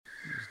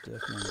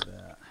Definitely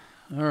that.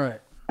 All right.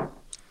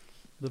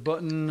 The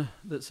button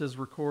that says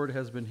record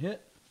has been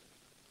hit.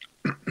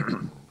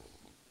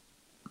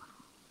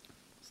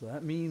 So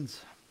that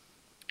means...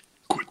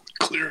 Quit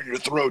clearing your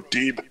throat,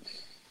 Deeb.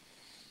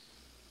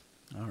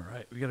 All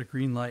right. We got a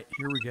green light.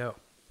 Here we go.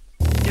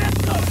 Get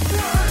the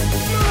first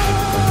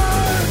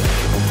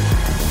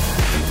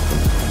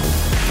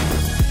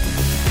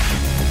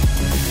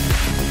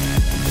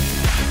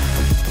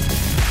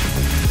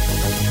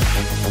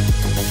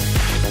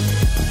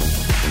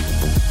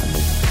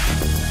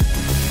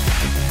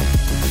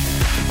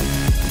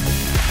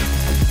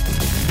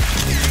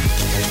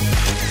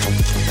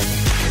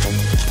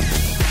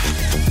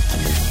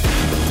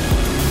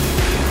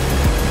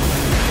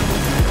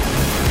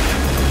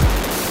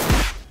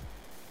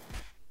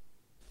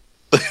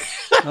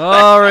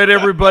All right,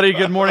 everybody.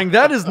 Good morning.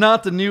 That is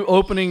not the new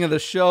opening of the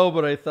show,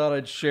 but I thought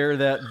I'd share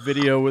that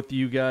video with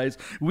you guys.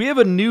 We have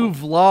a new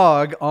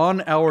vlog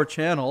on our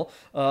channel,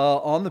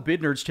 on the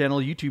Bid Nerds channel,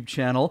 YouTube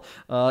channel.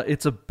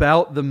 It's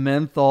about the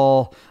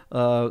menthol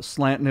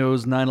slant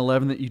nose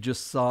 911 that you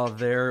just saw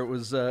there.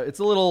 It's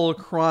a little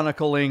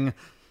chronicling.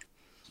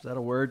 Is that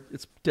a word?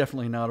 It's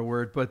definitely not a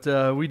word, but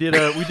we made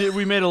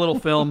a little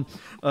film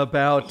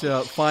about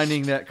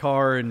finding that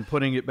car and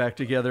putting it back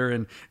together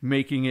and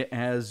making it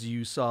as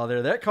you saw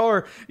there. That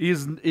car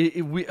is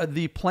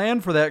the plan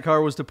for that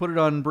car was to put it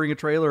on Bring a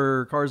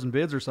Trailer or Cars and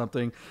Bids or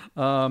something,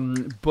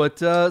 but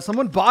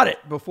someone bought it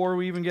before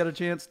we even get a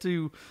chance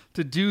to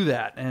do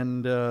that,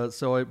 and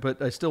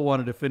but I still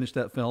wanted to finish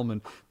that film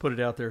and put it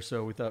out there,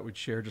 so we thought we'd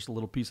share just a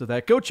little piece of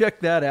that. Go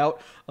check that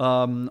out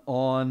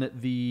on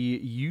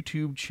the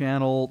YouTube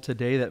channel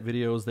today. That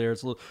video is there.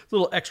 It's a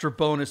little extra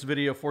bonus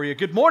video for you.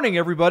 Good morning,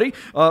 everybody.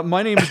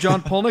 My name is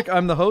John Polnick.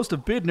 I'm the host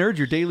of Bid Nerds,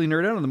 your daily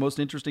nerd out on the most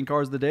interesting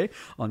cars of the day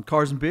on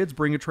Cars and Bids,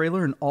 Bring a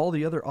Trailer, and all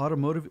the other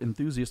automotive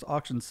enthusiast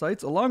auction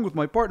sites, along with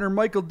my partner,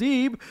 Michael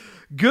Deeb.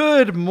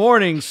 Good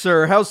morning,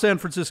 sir. How's San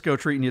Francisco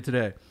treating you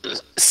today?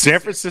 San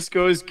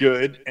Francisco is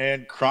good,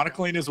 and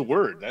chronicling is a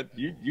word. That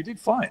you did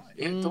fine.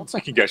 Don't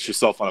second guess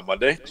yourself on a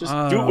Monday. Just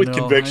do it with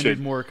conviction. I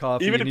need more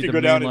coffee. Even if you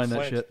go down in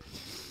flames.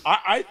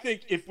 I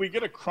think if we get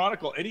to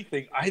chronicle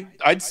anything,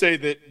 I'd say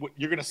that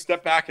you're going to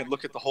step back and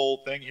look at the whole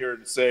thing here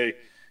and say,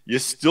 you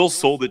still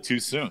sold it too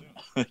soon.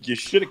 You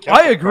should have kept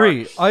I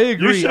agree. Car. I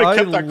agree. You should have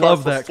kept that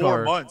love car that for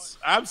 4 months.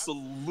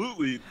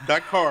 Absolutely.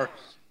 That car,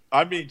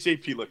 I mean,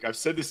 JP, look, I've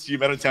said this to you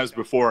many times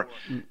before.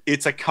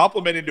 It's a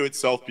compliment into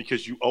itself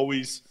because you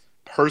always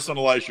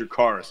personalize your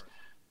cars.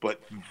 But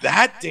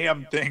that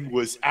damn thing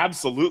was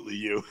absolutely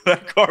you.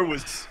 That car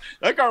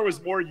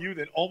was more you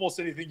than almost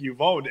anything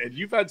you've owned, and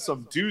you've had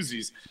some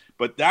doozies.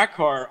 But that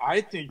car,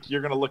 I think you're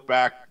going to look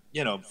back,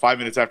 5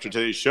 minutes after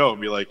today's show and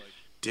be like,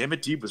 damn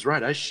it, Deeb was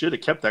right. I should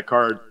have kept that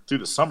car through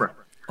the summer.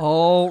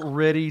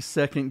 Already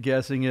second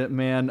guessing it,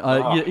 man.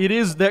 It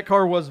is. That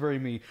car was very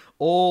me.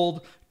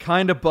 Old,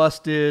 kind of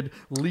busted,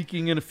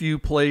 leaking in a few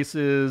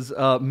places,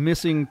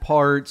 missing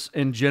parts,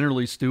 and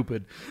generally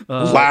stupid.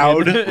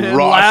 Loud,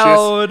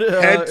 raucous,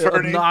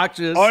 head-turning,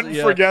 obnoxious,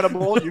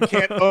 unforgettable. Yeah. You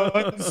can't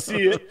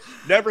unsee it.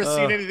 Never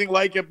seen anything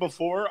like it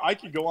before. I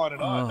could go on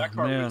and on. That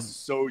car was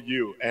so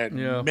you. And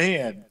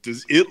man,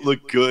 does it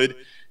look good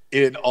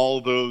in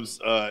all those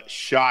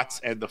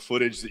shots and the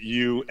footage that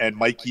you and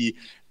Mikey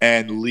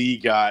and Lee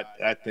got.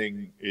 That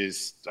thing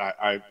is,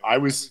 I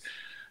was,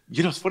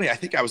 it's funny. I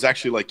think I was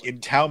actually like in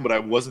town, but I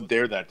wasn't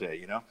there that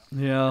day,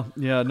 Yeah.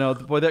 No,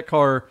 boy, that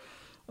car,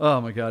 oh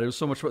my God, it was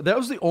so much fun. That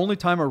was the only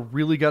time I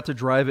really got to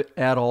drive it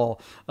at all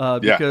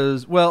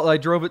because, well, I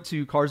drove it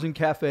to Cars and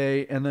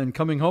Cafe, and then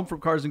coming home from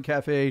Cars and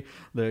Cafe,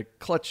 the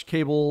clutch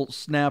cable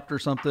snapped or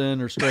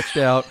something or stretched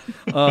out.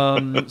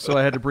 So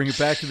I had to bring it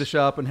back to the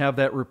shop and have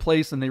that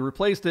replaced, and they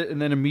replaced it, and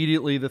then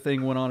immediately the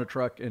thing went on a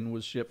truck and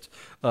was shipped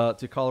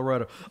to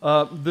Colorado.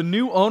 The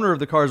new owner of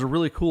the car is a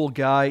really cool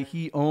guy.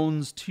 He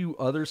owns 2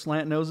 other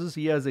slant noses.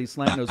 He has a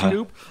slant nose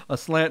coupe, a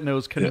slant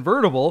nose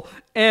convertible,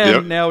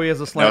 and now he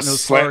has a slant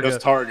nose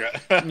Targa.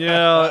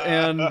 Yeah,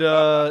 and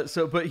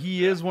but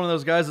he is one of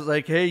those guys that's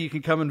like, hey, you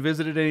can come and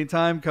visit at any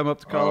time. Come up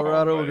to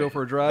Colorado, we'll go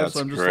for a drive. That's so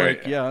I'm just great.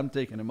 like, yeah, I'm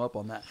taking him up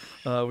on that.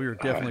 We were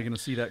definitely going to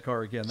see that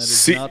car again. That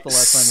is not the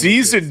last time.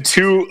 Season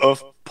 2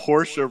 of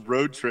Porsche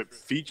Road Trip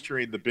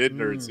featuring the Bid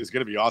Nerds is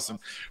going to be awesome.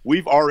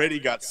 We've already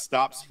got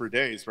stops for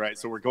days, right?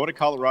 So we're going to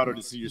Colorado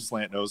to see your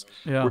slant nose.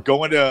 Yeah. We're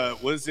going to,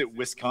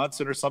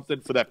 Wisconsin or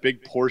something for that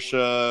big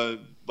Porsche,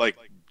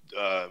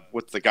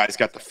 what's the guy's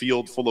got the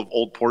field full of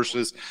old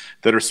Porsches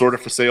that are sort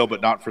of for sale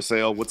but not for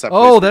sale. What's that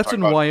place? Oh, that's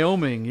in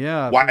Wyoming.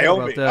 Yeah,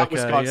 Wyoming, not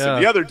Wisconsin. Yeah.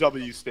 The other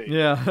W state.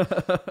 Yeah,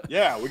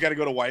 yeah. We got to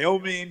go to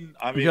Wyoming.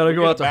 I mean, we got to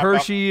go out to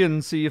Hershey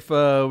and see if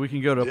we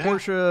can go to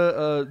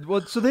Porsche.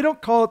 Well, so they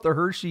don't call it the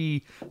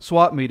Hershey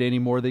swap meet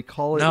anymore. They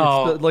call it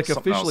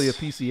officially a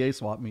PCA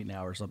swap meet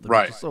now or something.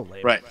 Right. Which is so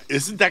late. Right.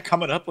 Isn't that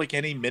coming up like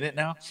any minute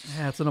now?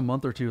 Yeah, it's in a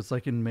month or two. It's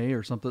like in May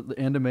or something. The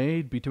end of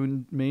May,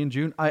 between May and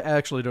June. I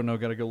actually don't know.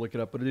 Got to go look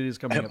it up, but it is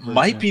coming up. It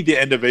might be the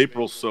end of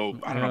April, so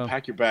I don't know.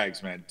 Pack your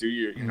bags, man. Do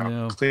your,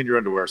 clean your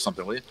underwear or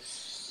something, will you?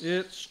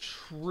 It's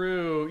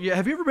true. Yeah.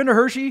 Have you ever been to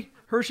Hershey?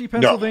 Hershey,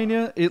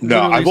 Pennsylvania. It No,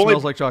 literally I've only-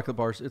 smells like chocolate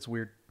bars. It's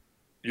weird.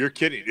 You're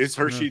kidding. Is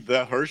Hershey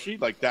the Hershey?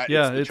 Like that?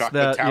 Yeah, the it's chocolate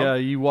that. town? Yeah,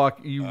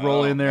 you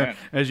roll in there man.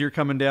 as you're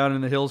coming down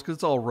in the hills because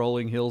it's all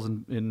rolling hills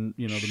in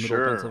the middle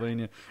Sure. of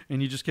Pennsylvania,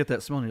 and you just get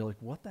that smell, and you're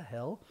like, what the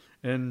hell?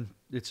 And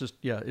it's just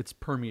it's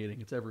permeating.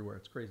 It's everywhere.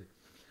 It's crazy.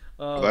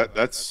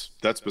 That's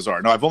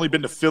bizarre. No, I've only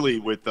been to Philly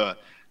with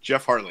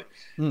Jeff Hartley,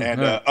 and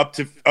yeah. up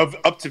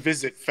to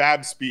visit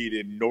Fab Speed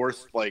in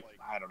North, like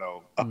I don't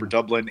know, Upper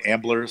Dublin,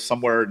 Ambler,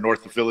 somewhere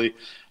north of Philly,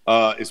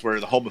 is where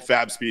the home of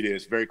Fab Speed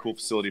is. Very cool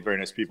facility, very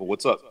nice people.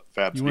 What's up,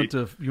 Fab Speed?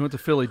 You went to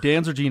Philly,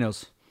 Dan's or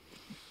Geno's?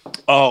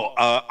 Oh,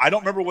 I don't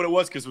remember what it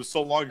was because it was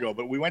so long ago,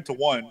 but we went to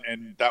one,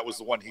 and that was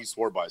the one he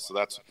swore by. So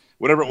that's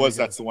whatever it was.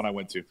 That's the one I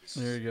went to.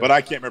 There you go. But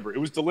I can't remember. It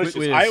was delicious.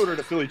 Whiz. I ordered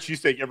a Philly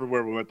cheesesteak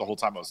everywhere we went the whole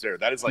time I was there.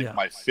 That is like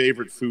my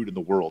favorite food in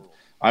the world.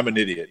 I'm an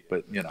idiot,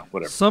 but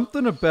whatever.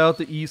 Something about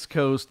the East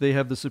Coast, they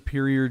have the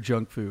superior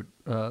junk food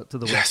to the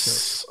West Coast.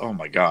 Yes. Oh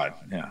my God.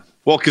 Yeah.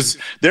 Well, because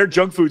their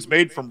junk food's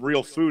made from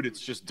real food. It's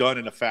just done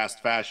in a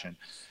fast fashion.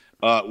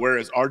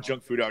 Whereas our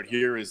junk food out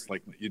here is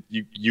like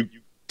you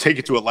take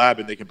it to a lab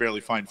and they can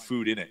barely find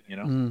food in it,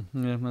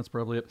 Yeah, that's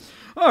probably it.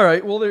 All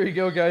right, well, there you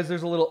go, guys.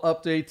 There's a little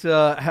update.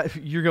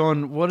 You're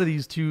going, what are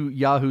these two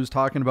yahoos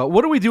talking about?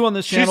 What do we do on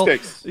this channel?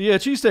 Cheesesteaks. Yeah,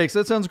 cheesesteaks.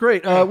 That sounds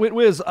great.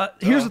 Wiz,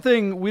 here's the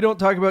thing. We don't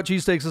talk about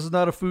cheesesteaks. This is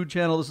not a food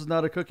channel. This is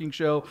not a cooking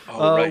show.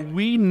 Right.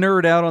 We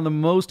nerd out on the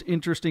most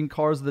interesting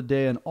cars of the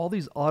day and all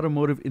these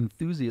automotive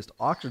enthusiast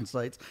auction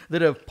sites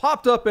that have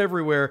popped up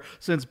everywhere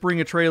since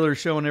Bring a Trailer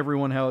showing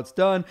everyone how it's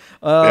done.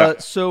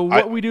 So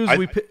what we do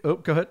is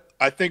go ahead.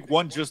 I think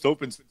one just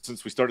opened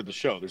since we started the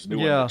show. There's a new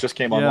one that just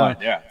came online.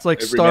 Yeah. It's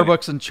like every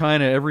Starbucks in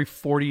China. Every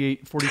 42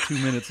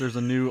 minutes, there's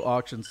a new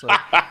auction site.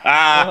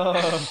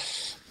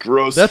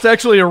 Gross. That's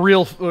actually a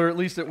real, or at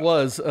least it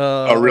was.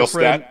 A real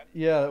stat?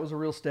 Yeah, that was a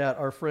real stat.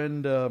 Our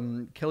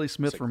friend Kelly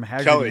Smith from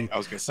Haggerty. Kelly, I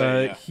was going to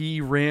say, he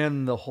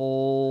ran the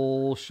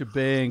whole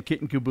shebang,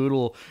 kit and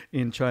caboodle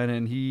in China,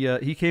 and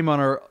he came on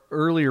our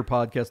earlier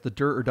podcast, the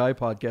Dirt or Die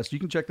podcast. You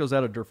can check those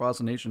out at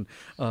Derfasa Nation.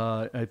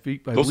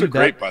 Those are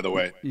great, by the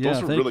way. Yeah,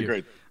 those were really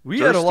great. We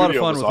Dirt had a lot of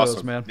Studio fun was with awesome.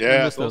 those, man.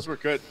 Yeah, those were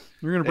good.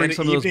 We're going to bring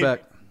some of those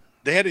back.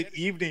 They had an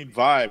evening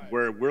vibe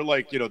where we're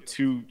like,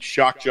 two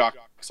shock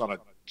jocks on a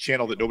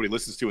channel that nobody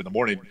listens to in the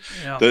morning.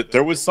 Yeah.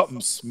 There was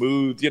something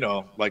smooth,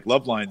 like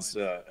love lines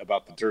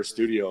about the Dirt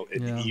Studio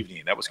in the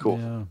evening. That was cool.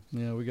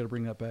 Yeah, we got to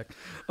bring that back.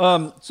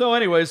 So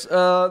anyways,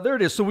 there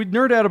it is. So we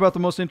nerd out about the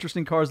most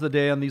interesting cars of the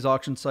day on these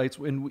auction sites.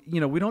 And,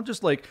 we don't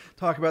just like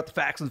talk about the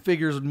facts and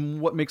figures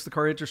and what makes the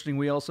car interesting.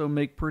 We also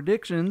make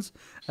predictions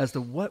as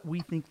to what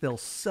we think they'll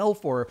sell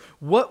for.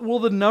 What will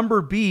the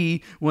number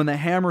be when the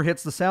hammer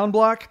hits the sound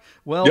block?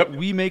 Well,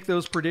 we make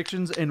those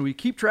predictions and we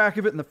keep track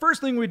of it. And the first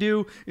thing we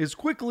do is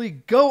quickly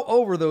go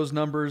over those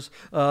numbers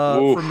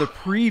from the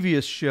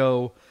previous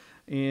show,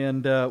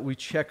 and we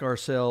check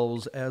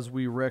ourselves as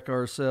we wreck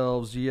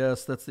ourselves.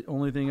 Yes, that's the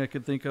only thing I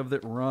could think of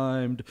that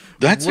rhymed.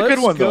 That's a good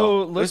one,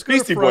 though. Let's go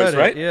Beastie Boys,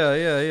 right?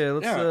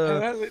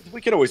 Yeah.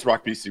 We could always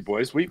rock Beastie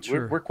Boys.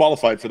 We're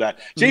qualified for that.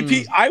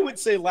 JP, I would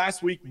say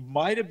last week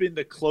might have been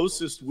the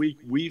closest week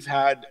we've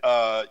had,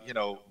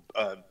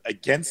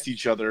 against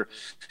each other.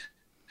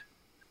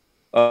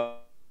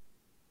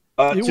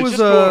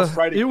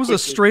 It was a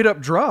straight up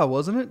draw,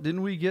 wasn't it?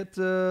 Didn't we get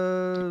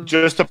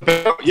just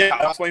about? Yeah,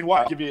 I'll explain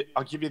why.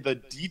 I'll give you the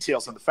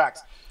details and the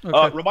facts.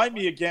 Okay. Remind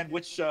me again,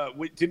 which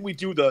didn't we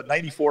do the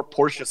 '94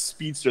 Porsche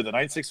Speedster, the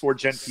 964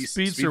 Gen P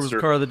Speedster was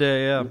car of the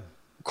day? Yeah.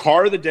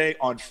 Car of the day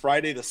on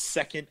Friday, the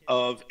 2nd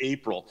of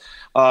April.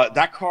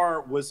 That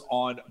car was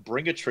on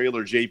Bring a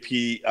Trailer,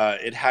 JP.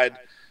 It had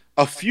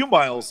a few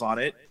miles on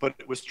it, but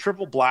it was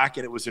triple black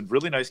and it was in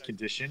really nice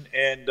condition.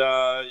 And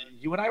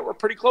you and I were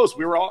pretty close.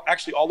 We were all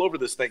over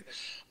this thing.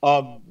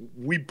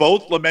 We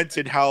both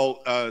lamented how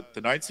the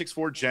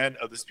 964 Gen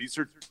of the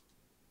Speedster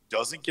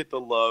doesn't get the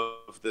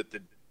love that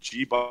the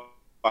G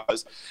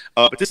does.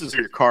 But this is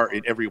your car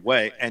in every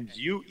way. And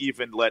you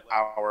even let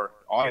our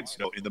audience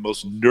know in the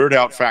most nerd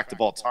out fact of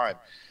all time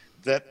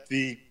that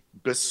the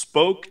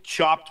bespoke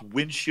chopped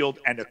windshield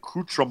and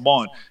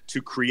accoutrement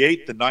to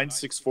create the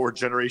 964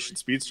 generation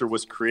Speedster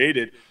was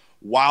created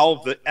while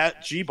the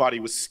G-body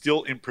was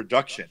still in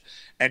production.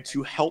 And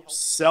to help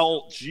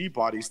sell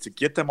G-bodies, to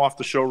get them off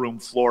the showroom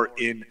floor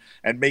and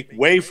make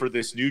way for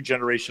this new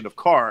generation of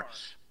car,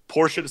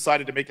 Porsche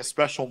decided to make a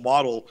special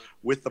model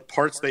with the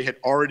parts they had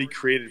already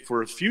created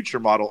for a future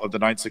model of the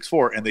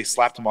 964, and they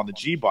slapped them on the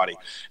G-body.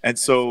 And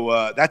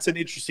so that's an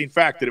interesting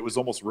fact that it was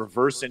almost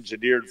reverse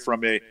engineered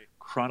from a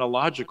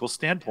chronological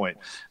standpoint.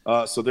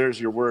 So there's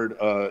your word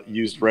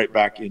used right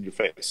back in your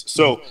face.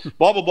 So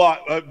blah, blah,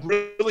 blah.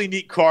 Really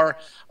neat car.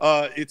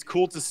 It's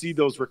cool to see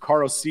those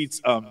Recaro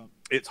seats.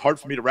 It's hard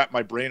for me to wrap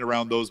my brain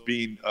around those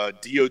being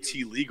DOT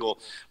legal.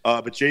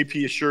 But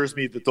JP assures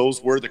me that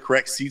those were the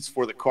correct seats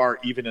for the car,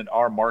 even in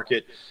our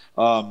market.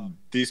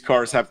 These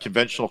cars have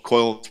conventional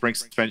coil and spring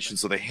suspension,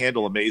 so they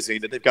handle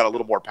amazing, and they've got a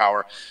little more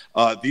power.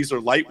 These are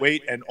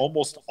lightweight and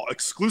almost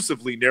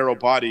exclusively narrow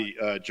body.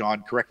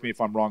 John, correct me if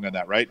I'm wrong on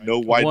that, right? No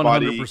wide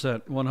body.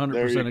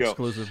 100%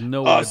 exclusive.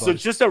 No wide So body.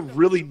 just a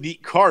really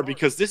neat car,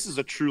 because this is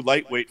a true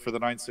lightweight for the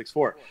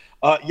 964.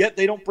 Yet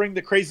they don't bring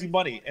the crazy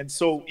money. And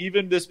so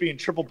even this being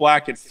triple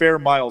black and fair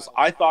miles,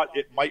 I thought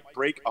it might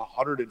break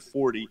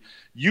 140.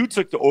 You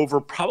took the over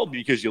probably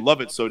because you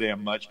love it so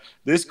damn much.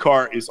 This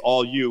car is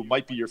all you.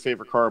 Might be your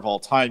favorite car of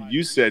all time.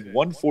 You said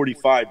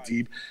 145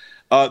 deep.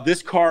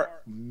 This car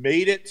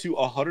made it to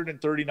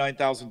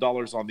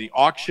 $139,000 on the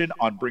auction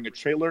on Bring a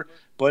Trailer,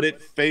 but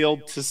it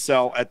failed to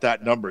sell at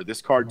that number.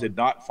 This car did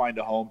not find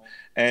a home,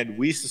 and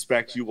we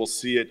suspect you will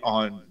see it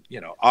on,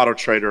 Auto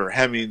Trader or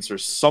Hemmings or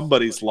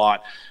somebody's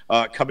lot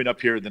coming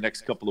up here in the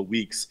next couple of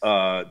weeks.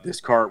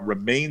 This car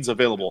remains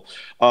available,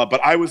 but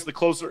I was the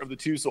closer of the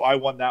two, so I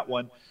won that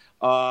one.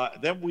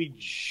 Then we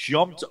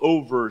jumped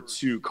over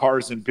to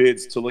Cars and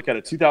Bids to look at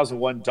a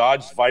 2001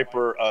 Dodge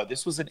Viper.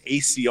 This was an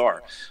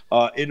ACR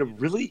in a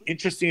really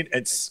interesting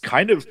and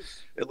kind of,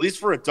 at least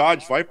for a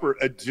Dodge Viper,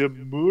 a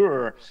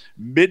demure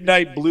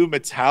midnight blue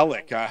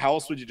metallic. How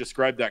else would you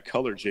describe that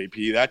color,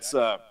 JP? That's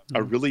a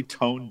really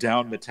toned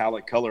down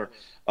metallic color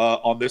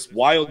on this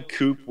wild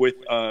coupe with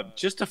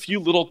just a few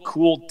little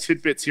cool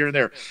tidbits here and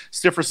there.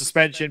 Stiffer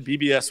suspension,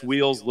 BBS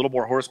wheels, a little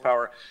more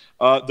horsepower.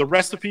 The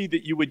recipe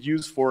that you would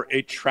use for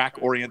a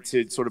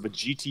track-oriented sort of a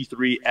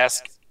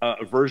GT3-esque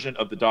version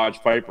of the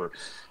Dodge Viper.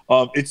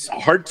 It's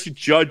hard to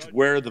judge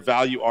where the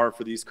value are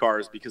for these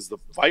cars because the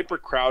Viper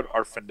crowd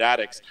are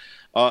fanatics.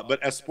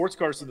 But as sports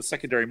cars in the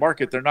secondary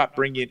market, they're not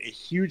bringing a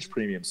huge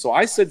premium. So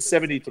I said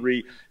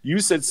 73. You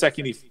said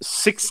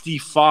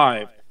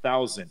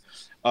 65,000.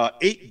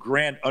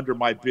 $8,000 under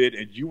my bid,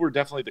 and you were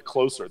definitely the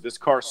closer. This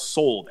car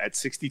sold at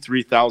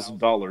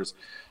 $63,000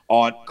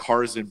 on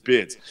Cars and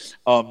Bids.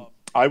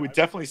 I would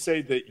definitely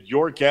say that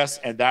your guess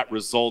and that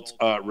result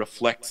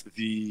reflects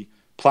the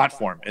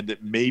platform, and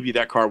that maybe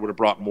that car would have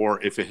brought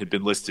more if it had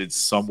been listed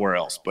somewhere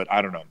else. But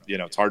I don't know.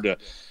 It's hard to,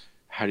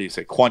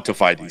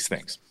 quantify these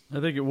things. I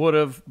think it would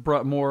have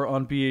brought more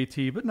on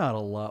BAT, but not a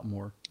lot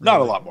more. Really.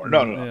 Not a lot more.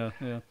 No.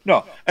 Yeah.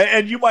 No.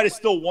 And you might have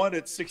still won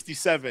at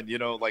 67,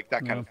 like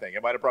that kind of thing.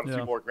 It might have brought a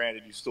few more grand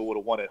and you still would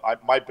have won it.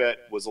 My bet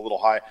was a little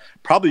high,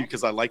 probably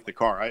because I like the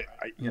car. I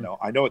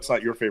know it's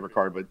not your favorite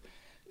car, but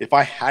if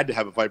I had to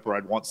have a Viper,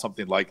 I'd want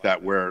something like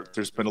that where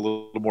there's been a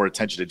little more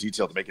attention to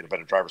detail to make it a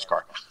better driver's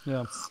car.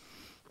 Yeah.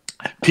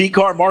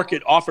 P-Car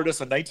Market offered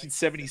us a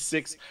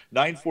 1976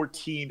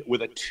 914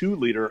 with a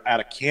 2-liter out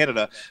of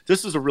Canada.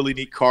 This is a really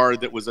neat car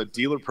that was a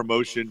dealer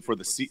promotion for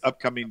the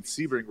upcoming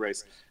Sebring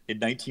race in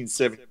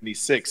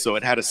 1976. So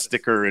it had a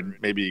sticker and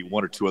maybe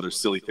one or two other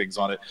silly things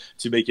on it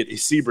to make it a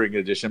Sebring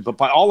edition. But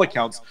by all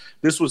accounts,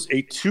 this was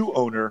a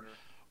 2-owner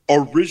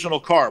original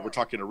car. We're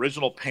talking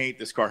original paint.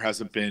 This car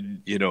hasn't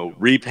been,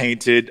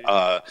 repainted.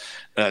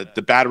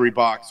 The battery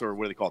box, or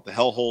what do they call it? The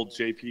Hellhold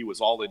JP was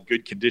all in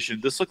good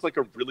condition. This looked like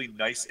a really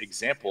nice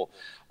example.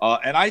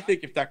 And I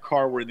think if that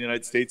car were in the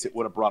United States, it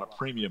would have brought a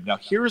premium. Now,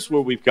 here's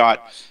where we've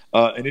got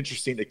an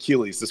interesting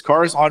Achilles. This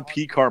car is on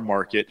P-Car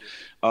Market,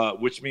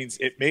 which means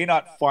it may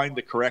not find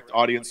the correct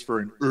audience for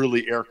an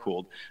early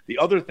air-cooled. The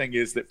other thing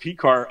is that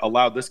P-Car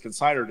allowed this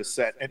consignor to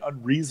set an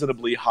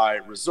unreasonably high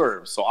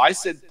reserve. So I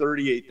said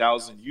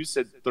 38,000. You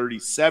said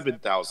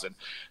 37,000.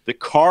 The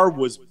car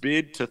was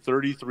bid to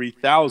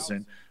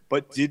 33,000,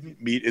 but didn't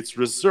meet its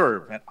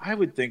reserve. And I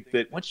would think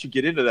that once you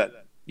get into that,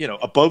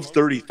 above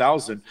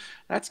 30,000,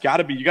 you got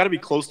to be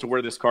close to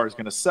where this car is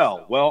going to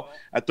sell. Well,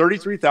 at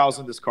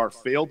 33,000, this car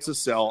failed to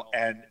sell,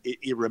 and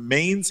it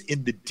remains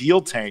in the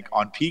deal tank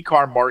on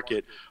P-Car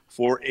Market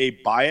for a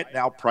buy it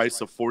now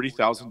price of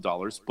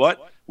 $40,000.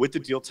 But with the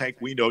deal tank,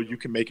 we know you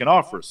can make an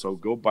offer. So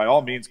by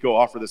all means, go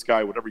offer this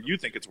guy whatever you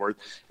think it's worth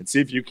and see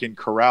if you can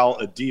corral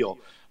a deal.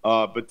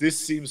 But this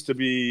seems to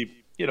be,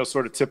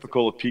 sort of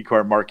typical of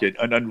P-Car Market,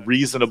 an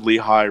unreasonably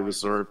high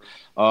reserve.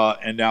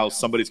 And now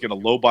somebody's going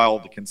to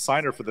lowball the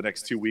consignor for the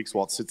next 2 weeks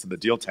while it sits in the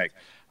deal tank.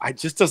 It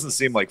just doesn't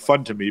seem like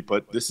fun to me,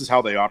 but this is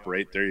how they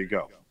operate. There you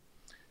go.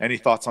 Any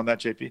thoughts on that,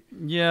 JP?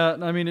 Yeah,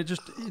 I mean,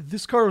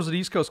 this car was an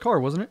East Coast car,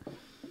 wasn't it?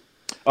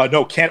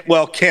 No, Canada,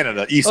 East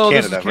Canada, this is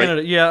Canada,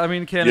 right? Yeah, I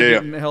mean, Canada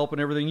didn't help and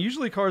everything.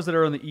 Usually cars that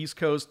are on the East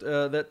Coast,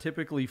 that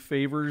typically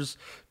favors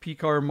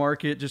P-Car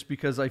Market just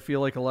because I feel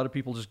like a lot of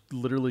people just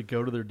literally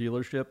go to their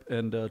dealership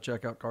and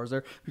check out cars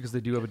there because they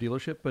do have a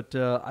dealership. But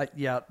I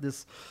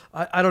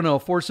don't know, a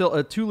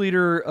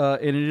 2-liter,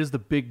 and it is the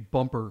big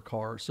bumper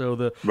car. So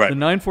the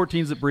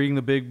 914s that bring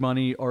the big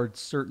money are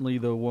certainly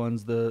the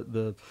ones,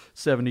 the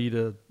 70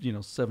 to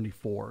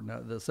 74.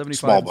 Now, the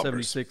 75 and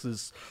 76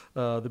 is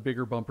the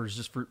bigger bumpers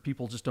just for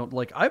people just don't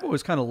like. I've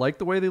always kind of liked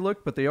the way they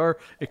look, but they are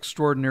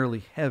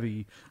extraordinarily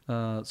heavy.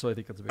 So I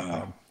think that's a big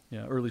problem.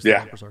 Yeah, or at least the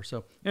bumpers are.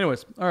 So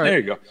anyways, all right. There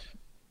you go.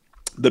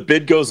 The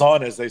bid goes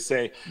on, as they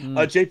say.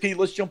 JP,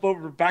 let's jump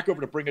back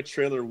over to Bring a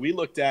Trailer. We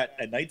looked at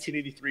a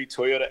 1983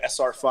 Toyota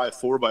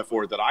SR5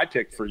 4x4 that I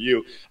picked for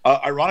you.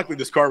 Ironically,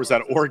 this car was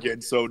out of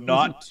Oregon, so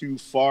not too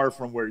far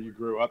from where you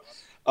grew up.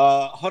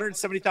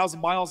 170,000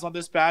 miles on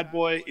this bad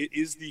boy. It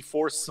is the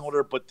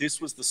 4-cylinder, but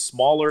this was the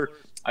smaller,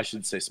 I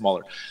shouldn't say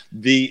smaller,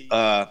 the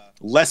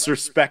lesser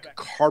spec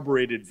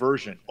carbureted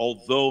version.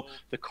 Although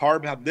the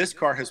carb on this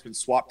car has been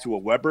swapped to a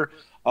Weber,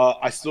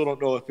 I still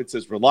don't know if it's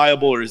as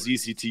reliable or as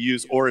easy to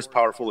use or as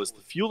powerful as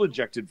the fuel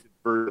injected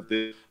version of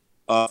the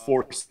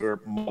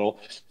 4-cylinder model.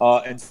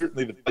 And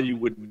certainly the value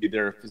wouldn't be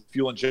there. If it's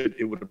fuel injected,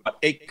 it would have been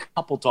a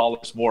couple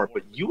dollars more.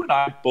 But you and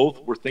I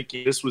both were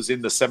thinking this was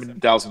in the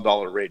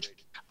 $17,000 range.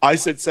 I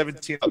said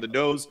 17 on the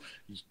nose.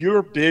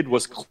 Your bid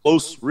was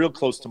close, real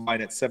close to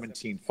mine at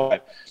 17.5.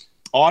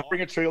 On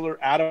Bring a Trailer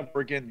out of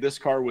Oregon, this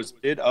car was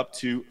bid up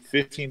to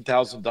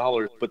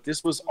 $15,000, but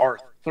this was our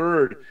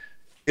third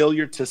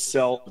failure to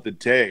sell of the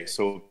day.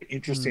 So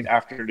interesting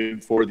afternoon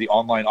for the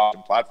online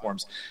auction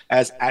platforms,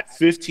 as at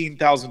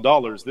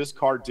 $15,000, this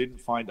car didn't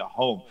find a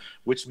home,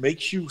 which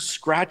makes you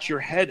scratch your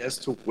head as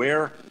to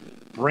where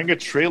Bring a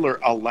Trailer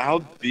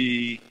allowed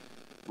the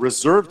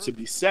reserve to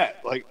be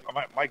set. Like,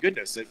 my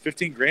goodness, at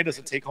 15 grand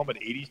doesn't take home an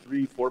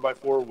 83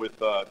 4x4 with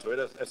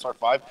Toyota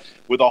SR5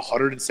 with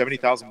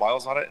 170,000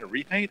 miles on it and a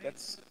repaint. That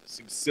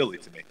seems silly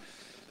to me.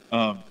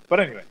 But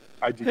anyway,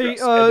 I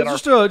digress.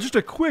 Hey, just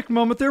a quick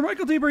moment there.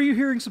 Michael Deeb, are you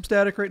hearing some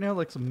static right now,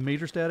 like some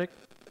major static?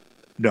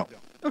 No.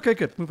 Okay,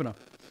 good. Moving on.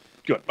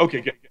 Good. Okay,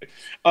 good.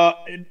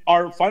 And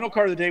our final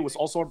car of the day was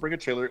also on Bring a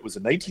Trailer. It was a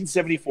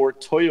 1974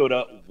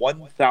 Toyota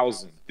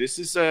 1000. This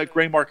is a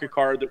gray market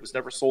car that was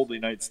never sold in the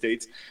United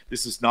States.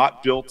 This is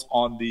not built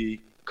on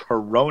the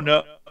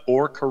Corona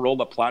or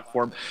Corolla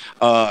platform.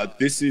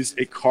 This is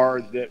a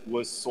car that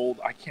was sold.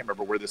 I can't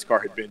remember where this car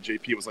had been,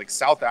 JP. It was like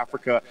South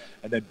Africa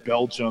and then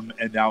Belgium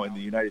and now in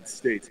the United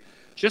States.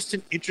 Just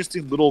an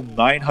interesting little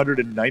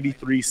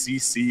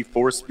 993cc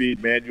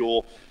 4-speed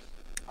manual.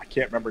 I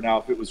can't remember now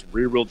if it was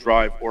rear-wheel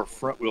drive or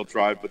front-wheel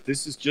drive, but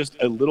this is just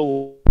a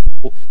little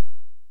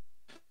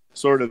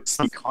sort of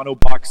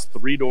Econo box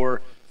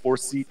 3-door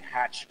 4-seat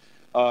hatch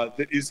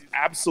that is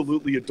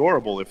absolutely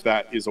adorable, if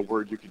that is a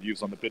word you could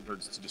use on the Bid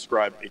Nerds to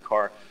describe a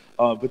car.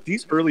 But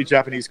these early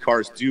Japanese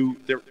cars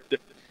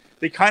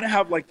they kind of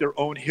have like their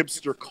own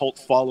hipster cult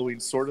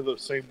following, sort of the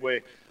same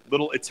way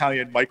little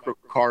Italian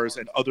microcars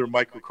and other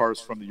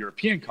microcars from the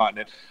European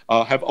continent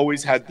have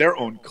always had their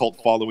own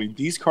cult following.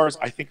 These cars,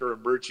 I think, are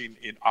emerging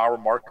in our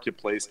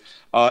marketplace,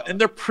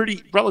 and they're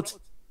pretty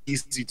relatively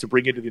easy to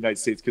bring into the United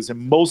States because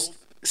in most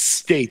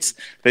states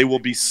they will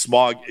be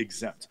smog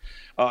exempt.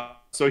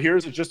 So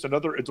here's just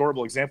another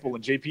adorable example.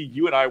 And JP,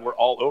 you and I were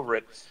all over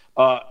it.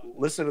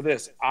 Listen to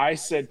this. I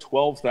said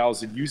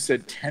 12,000. You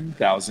said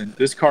 10,000.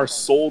 This car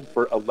sold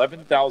for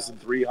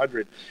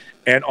 11,300.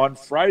 And on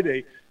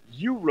Friday,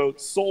 you wrote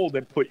sold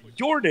and put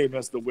your name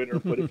as the winner.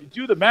 But if you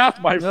do the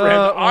math, my friend,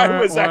 I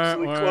was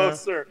actually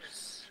closer.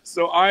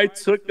 So I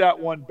took that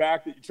one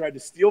back that you tried to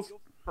steal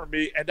from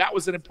me. And that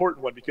was an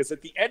important one because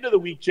at the end of the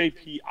week,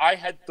 JP, I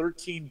had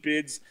 13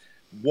 bids,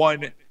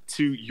 1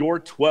 to your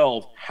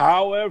 12.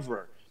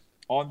 However,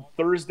 on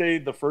Thursday,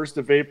 the 1st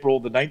of April,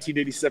 the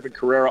 1987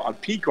 Carrera on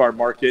PCAR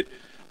Market,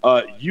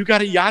 you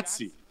got a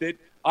Yahtzee that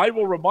I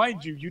will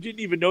remind you, you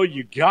didn't even know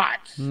you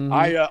got.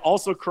 I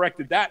also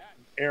corrected that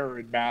error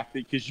in math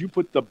because you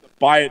put the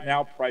buy it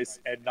now price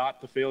and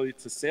not the failure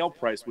to sale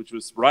price, which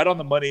was right on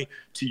the money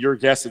to your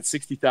guess at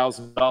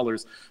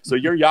 $60,000. So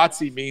your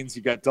Yahtzee means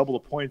you got double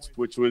the points,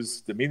 which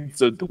means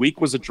the week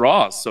was a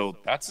draw. So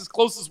that's as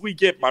close as we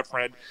get, my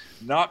friend.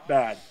 Not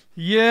bad.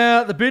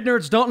 Yeah, the Bid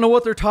Nerds don't know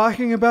what they're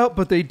talking about,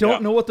 but they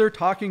don't know what they're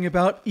talking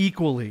about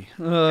equally.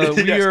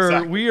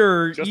 We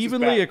are just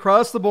evenly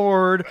across the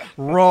board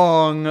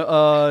wrong.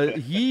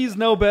 He's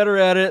no better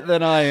at it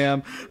than I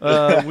am.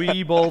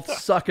 We both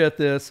suck at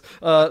this.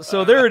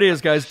 So there it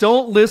is, guys.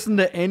 Don't listen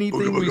to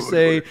anything we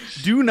say.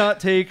 Do not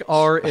take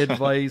our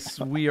advice.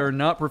 We are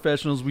not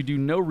professionals. We do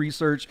no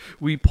research.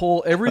 We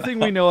pull everything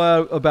we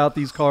know about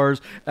these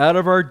cars out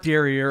of our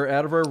derriere,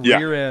 out of our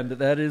rear end.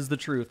 That is the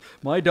truth.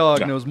 My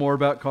dog knows more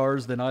about cars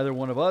than either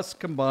one of us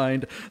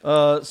combined.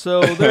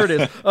 So there it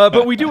is.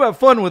 But we do have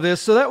fun with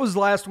this. So that was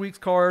last week's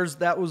cars.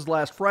 That was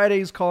last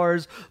Friday's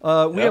cars.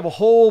 We have a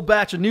whole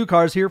batch of new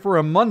cars here for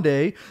a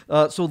Monday.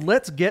 So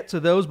let's get to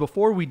those.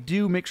 Before we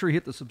do, make sure you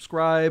hit the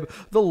subscribe,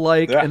 the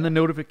like, and the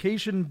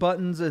notification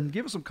buttons, and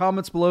give us some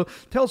comments below.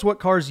 Tell us what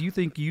cars you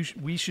think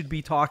we should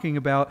be talking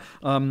about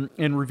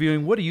and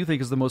reviewing. What do you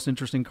think is the most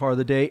interesting car of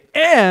the day?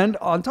 And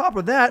on top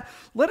of that,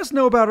 let us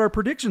know about our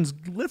predictions.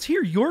 Let's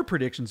hear your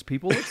predictions,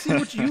 people. Let's see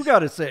what you got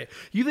to say.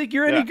 You think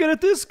you're any good at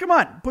this? Come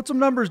on, put some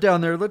numbers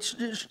down there. Let's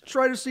just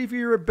try to see if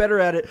you're better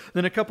at it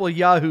than a couple of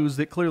yahoos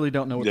that clearly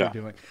don't know what they're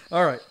doing.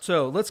 All right,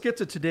 so let's get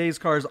to today's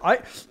cars.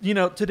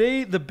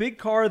 Today the big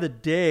car of the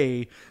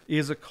day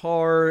is a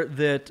car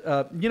that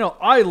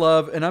I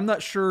love, and I'm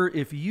not sure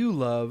if you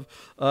love.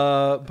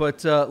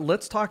 But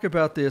let's talk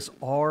about this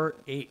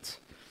R8.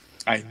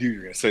 I knew you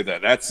were going to say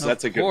that. That's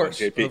a good one,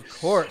 JP. Of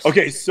course.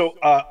 Okay, so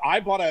I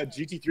bought a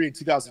GT3 in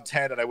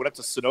 2010, and I went up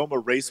to Sonoma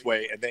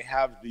Raceway, and they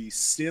have the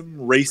Sim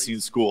Racing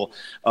School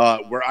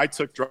where I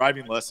took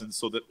driving lessons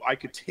so that I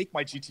could take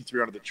my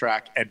GT3 onto the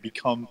track and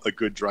become a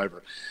good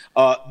driver.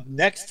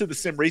 Next to the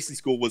Sim Racing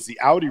School was the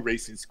Audi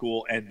Racing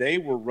School, and they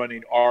were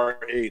running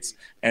R8s.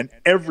 And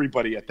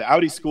everybody at the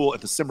Audi school,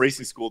 at the Sim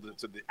Racing School, the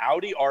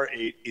Audi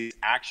R8 is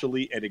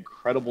actually an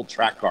incredible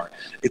track car.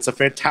 It's a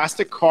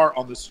fantastic car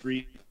on the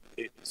street.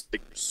 It's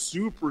like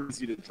super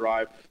easy to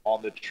drive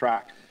on the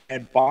track.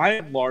 And by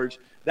and large,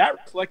 that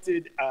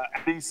reflected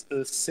Audi's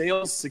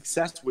sales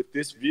success with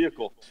this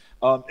vehicle.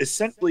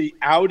 Essentially,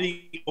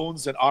 Audi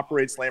owns and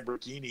operates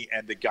Lamborghini,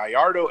 and the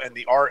Gallardo and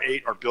the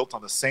R8 are built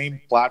on the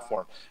same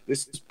platform.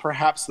 This is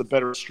perhaps the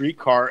better street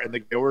car, and the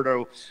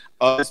Gallardo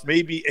is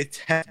maybe a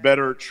 10th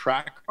better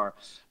track car.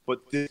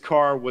 But this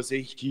car was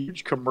a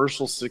huge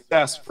commercial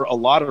success for a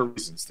lot of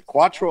reasons. The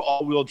Quattro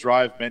all-wheel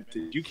drive meant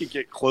that you could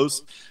get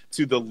close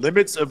to the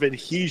limits of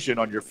adhesion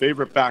on your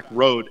favorite back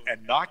road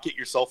and not get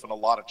yourself in a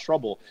lot of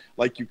trouble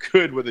like you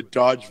could with a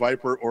Dodge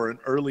Viper or an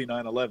early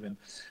 911.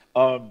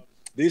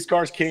 These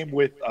cars came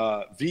with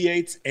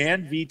V8s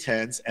and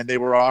V10s, and they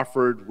were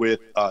offered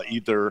with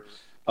either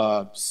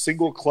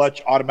single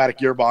clutch automatic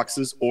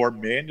gearboxes or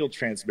manual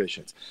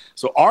transmissions.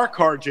 So our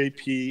car,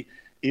 JP,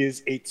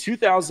 is a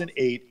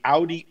 2008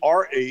 Audi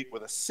R8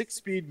 with a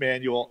 6-speed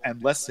manual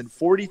and less than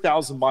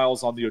 40,000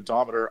 miles on the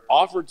odometer,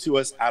 offered to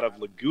us out of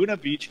Laguna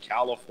Beach,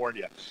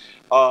 California.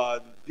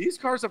 These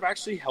cars have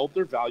actually held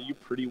their value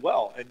pretty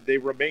well, and they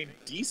remain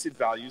decent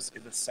values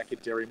in the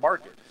secondary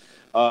market.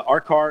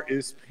 Our car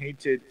is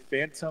painted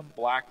Phantom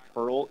Black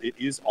Pearl. It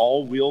is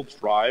all-wheel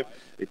drive.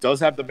 It does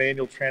have the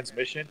manual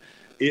transmission.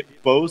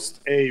 It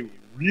boasts a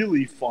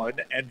really fun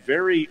and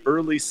very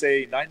early,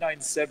 say,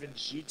 997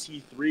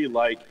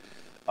 GT3-like,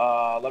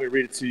 let me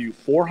read it to you,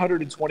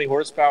 420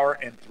 horsepower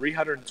and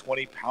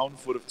 320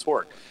 pound-foot of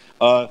torque.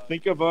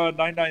 Think of a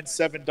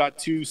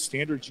 997.2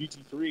 standard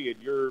GT3,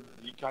 and you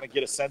kind of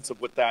get a sense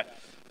of what that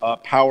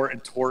power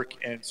and torque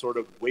and sort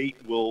of weight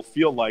will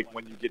feel like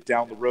when you get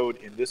down the road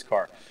in this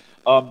car.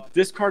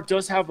 This car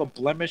does have a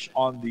blemish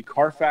on the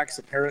Carfax.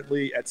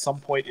 Apparently, at some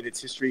point in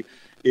its history,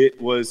 it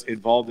was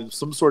involved in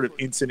some sort of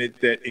incident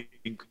that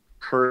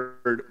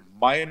incurred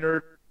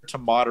minor to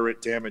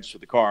moderate damage to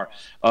the car.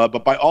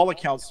 But by all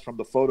accounts, from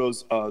the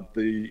photos,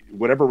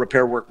 whatever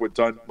repair work was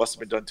done must have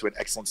been done to an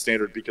excellent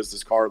standard, because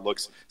this car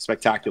looks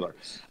spectacular.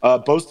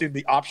 Boasting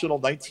the optional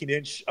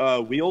 19-inch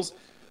wheels.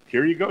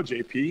 Here you go,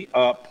 JP.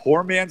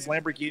 Poor man's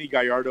Lamborghini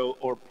Gallardo,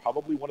 or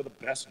probably one of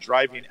the best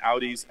driving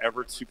Audis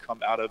ever to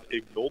come out of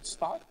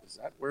Ingolstadt. Is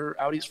that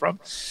where Audi's from?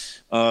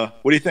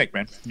 What do you think,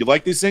 man? You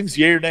like these things?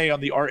 Yay or nay on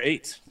the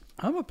R8?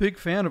 I'm a big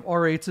fan of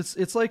R8s.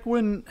 It's like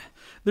when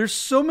there's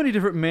so many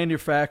different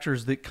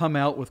manufacturers that come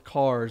out with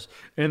cars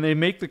and they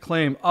make the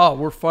claim, oh,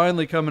 we're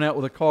finally coming out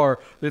with a car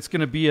that's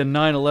going to be a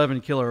 911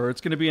 killer, or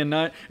it's going to be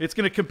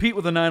compete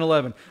with a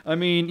 911. I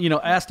mean,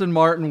 Aston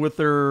Martin with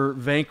their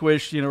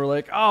Vanquish, we're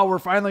like, oh, we're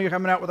finally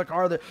coming out with a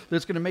car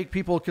that's going to make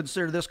people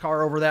consider this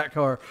car over that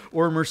car,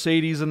 or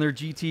Mercedes and their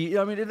GT.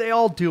 I mean, they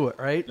all do it,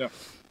 right? Yeah.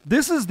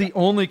 This is the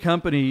only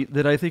company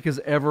that I think has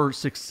ever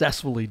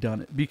successfully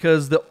done it,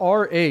 because the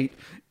R8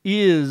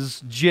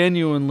 is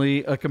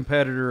genuinely a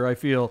competitor, I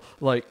feel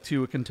like,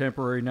 to a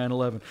contemporary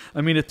 911.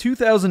 I mean, a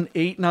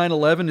 2008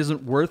 911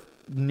 isn't worth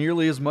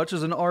nearly as much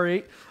as an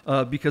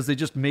R8 because they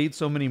just made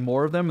so many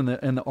more of them,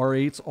 and the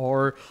R8s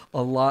are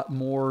a lot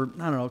more,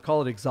 I don't know,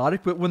 call it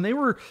exotic, but when they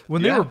were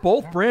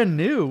both brand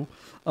new,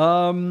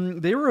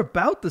 they were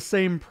about the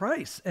same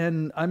price.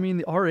 And I mean,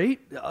 the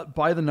R8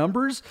 by the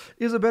numbers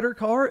is a better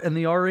car, and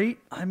the R8,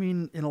 I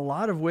mean, in a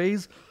lot of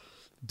ways,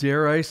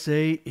 dare I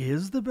say,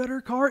 is the better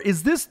car.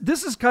 This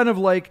is kind of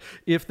like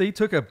if they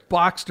took a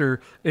Boxster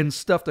and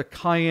stuffed a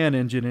Cayenne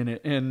engine in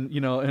it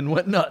and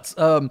went nuts.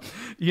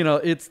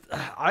 It's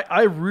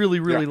I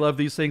really love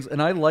these things,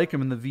 and I like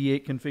them in the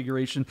V8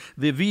 configuration.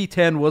 The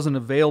V10 wasn't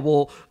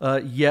available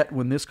yet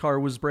when this car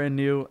was brand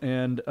new,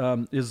 and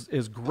is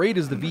as great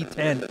as the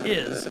V10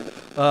 is.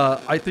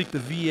 I think the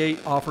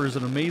V8 offers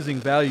an amazing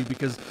value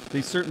because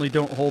they certainly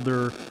don't hold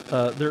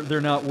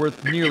they're not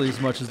worth nearly as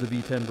much as the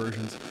V10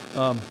 versions.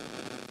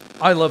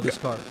 I love this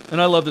car, and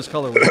I love this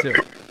colorway too.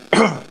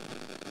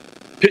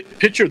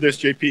 Picture this,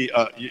 JP.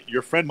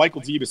 Your friend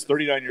Michael Deeb is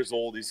 39 years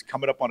old. He's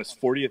coming up on his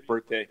 40th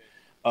birthday.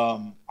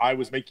 I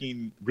was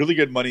making really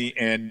good money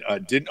and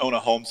didn't own a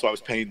home, so I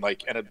was paying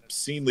like an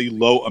obscenely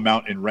low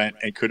amount in rent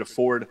and could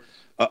afford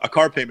a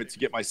car payment to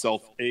get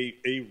myself a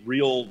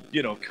real,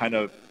 kind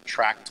of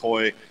track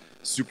toy,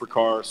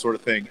 supercar sort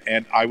of thing.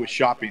 And I was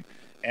shopping,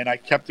 and I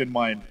kept in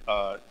mind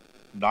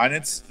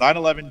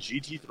 911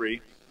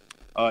 GT3,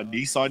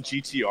 Nissan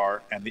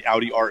GTR, and the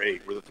Audi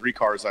R8 were the three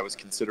cars I was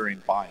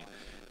considering buying.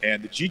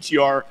 And the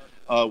GTR,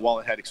 while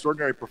it had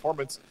extraordinary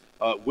performance,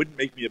 wouldn't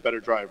make me a better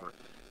driver.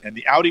 And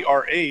the Audi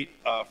R8,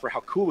 for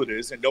how cool it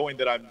is, and knowing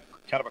that I'm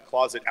kind of a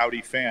closet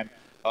Audi fan,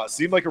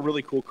 seemed like a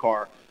really cool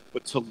car.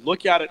 but to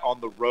look at it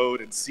on the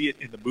road and see it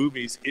in the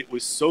movies, it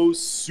was so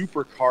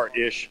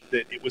supercar-ish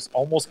that it was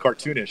almost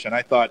cartoonish. And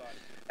I thought,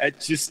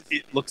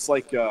 it looks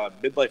like a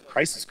midlife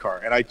crisis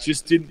car, and I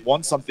just didn't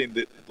want something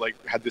that like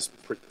had this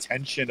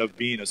pretension of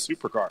being a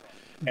supercar.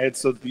 And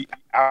so the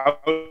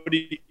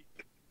Audi,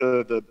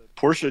 the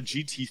Porsche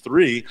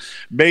GT3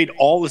 made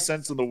all the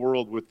sense in the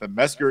world with the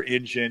Mezger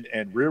engine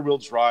and rear-wheel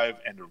drive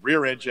and the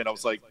rear engine. I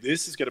was like,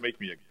 this is going to make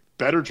me a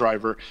better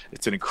driver.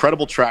 It's an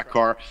incredible track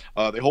car.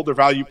 They hold their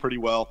value pretty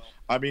well.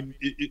 I mean,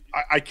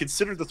 I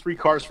considered the three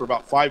cars for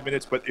about 5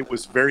 minutes, but it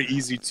was very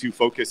easy to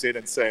focus in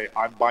and say,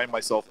 I'm buying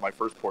myself my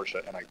first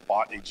Porsche, and I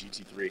bought a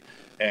GT3.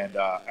 And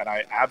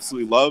I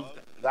absolutely loved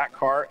that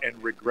car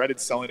and regretted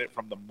selling it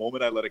from the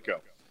moment I let it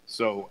go.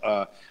 So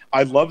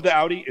I love the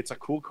Audi. It's a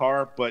cool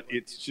car, but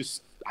it's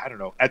just, I don't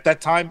know. At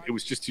that time, it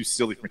was just too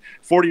silly for me.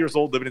 40 years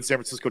old, living in San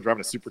Francisco,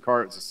 driving a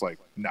supercar. It was just like,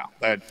 no,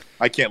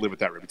 I can't live with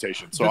that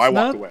reputation. So I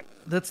walked away.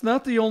 That's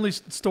not the only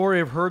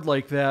story I've heard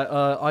like that.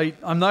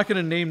 I'm not going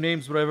to name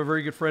names, but I have a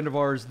very good friend of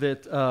ours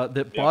that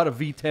bought a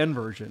V10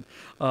 version,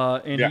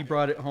 and he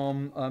brought it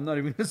home. I'm not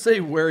even going to say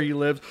where he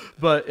lives,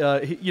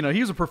 but he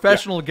was a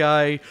professional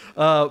guy,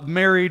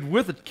 married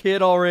with a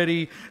kid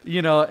already,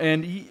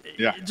 and he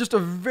just a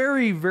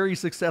very, very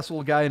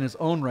successful guy in his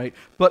own right,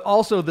 but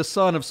also the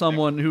son of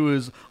someone who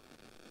is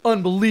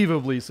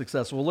unbelievably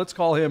successful. Let's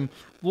call him.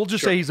 We'll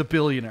just say he's a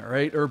billionaire,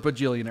 right, or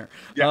bajillionaire.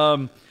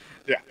 Yeah.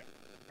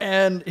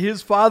 And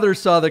his father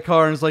saw the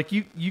car and was like,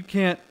 you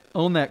can't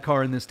own that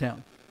car in this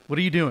town. What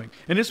are you doing?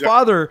 And his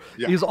father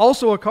is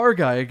also a car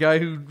guy, a guy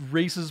who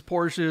races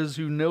Porsches,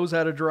 who knows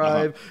how to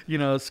drive,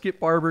 Skip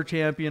Barber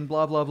champion,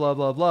 blah, blah, blah,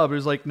 blah, blah. But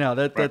he's like, no,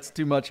 that's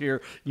too much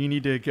here. You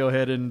need to go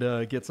ahead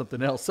and get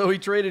something else. So he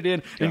traded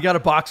in and got a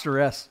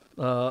Boxster S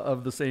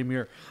of the same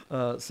year.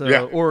 So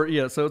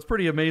it's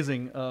pretty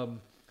amazing.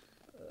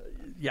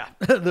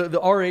 The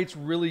R8s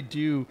really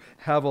do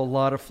have a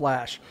lot of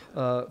flash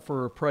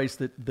for a price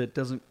that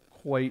doesn't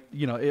quite,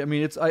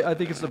 I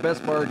think it's the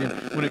best bargain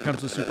when it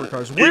comes to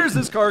supercars. Where's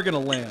this car going to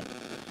land?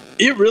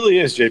 It really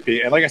is,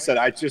 JP. And like I said,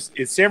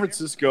 in San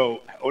Francisco,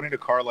 owning a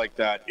car like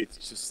that, it's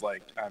just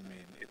like,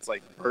 it's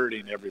like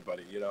hurting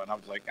everybody, and I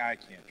was like, I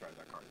can't drive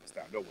that car in this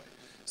town. No way.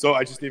 So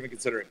I just didn't even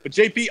consider it. But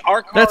JP,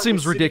 our car. That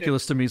seems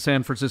ridiculous to me.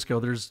 San Francisco,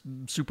 there's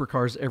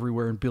supercars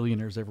everywhere and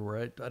billionaires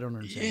everywhere. I don't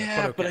understand.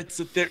 Yeah, that,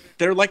 but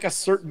they're like a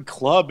certain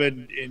club,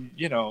 and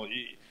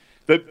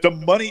the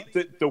money,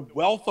 the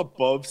wealth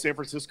above San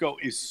Francisco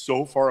is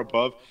so far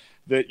above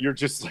that you're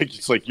just like,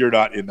 it's like you're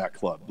not in that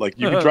club. Like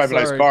you can drive a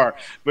nice car,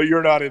 but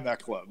you're not in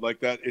that club. Like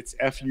that, it's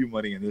FU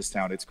money in this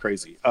town. It's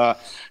crazy.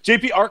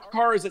 JP, our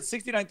car is at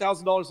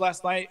 $69,000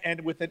 last night,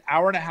 and with an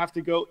hour and a half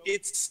to go,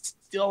 it's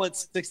still at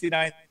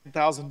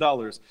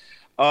 $69,000.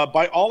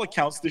 By all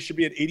accounts, this should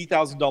be an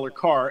 $80,000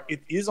 car.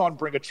 It is on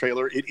Bring a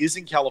Trailer. It is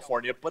in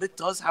California, but it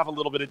does have a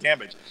little bit of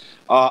damage.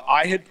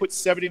 I had put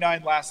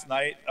 79 last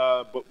night,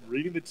 but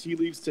reading the tea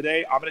leaves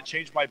today, I'm going to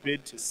change my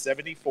bid to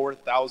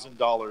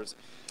 $74,000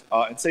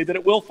 and say that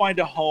it will find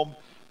a home,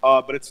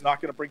 but it's not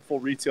going to bring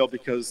full retail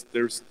because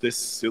there's this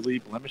silly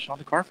blemish on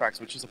the Carfax,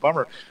 which is a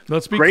bummer.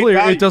 Let's be clear.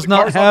 It does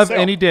not have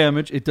any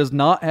damage. It does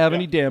not have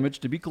any damage,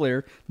 to be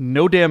clear.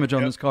 No damage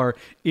on this car.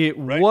 It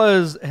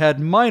had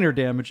minor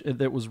damage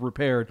that was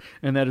repaired,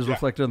 and that is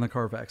reflected on the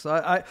Carfax.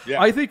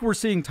 I think we're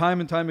seeing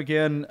time and time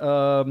again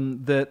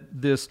that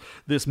this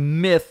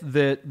myth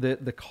that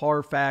the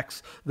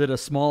Carfax, that a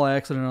small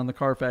accident on the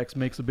Carfax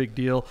makes a big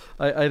deal.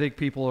 I think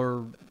people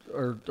are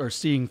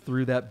seeing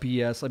through that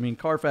BS. I mean,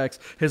 Carfax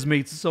has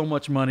made so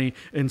much money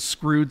and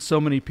screwed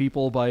so many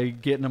people by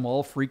getting them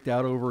all freaked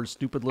out over a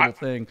stupid little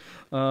thing.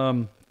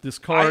 This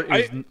car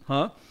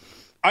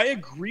I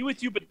agree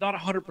with you, but not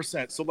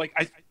 100%. So, like,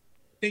 I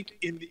think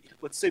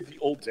let's say the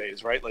old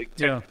days, right? Like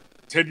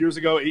 10 years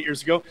ago, 8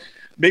 years ago,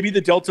 maybe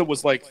the Delta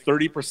was like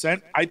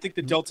 30%. I think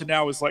the Delta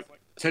now is like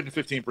 10 to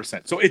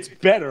 15%. So it's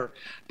better,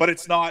 but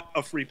it's not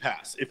a free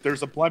pass. If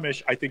there's a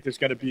blemish, I think there's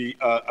going to be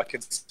a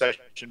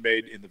concession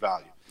made in the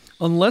value.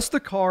 Unless the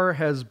car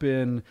has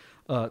been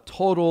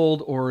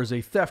totaled or is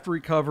a theft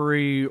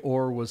recovery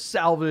or was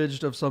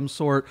salvaged of some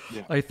sort,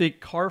 I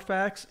think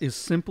Carfax is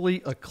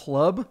simply a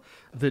club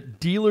that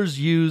dealers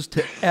use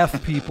to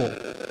F people.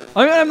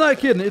 I mean, I'm not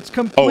kidding. It's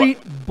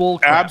complete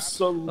bullcrap.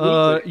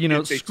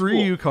 Absolutely. Screw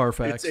you,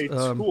 Carfax. It's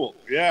a tool.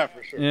 Yeah,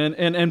 for sure.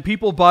 And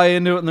people buy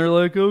into it and they're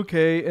like,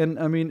 okay. And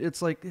I mean,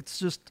 it's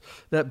just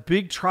that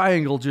big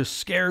triangle just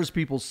scares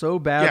people so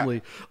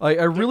badly. Yeah.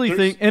 I really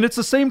think, and it's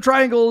the same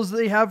triangle as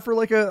they have for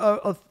like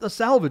a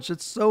salvage.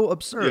 It's so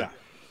absurd. Yeah.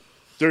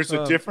 There's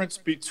a difference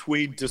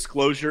between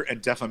disclosure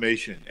and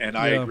defamation, and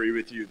I agree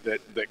with you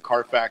that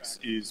Carfax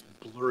is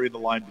blurring the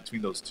line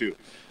between those two.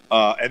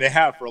 And they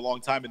have for a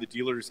long time, and the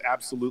dealers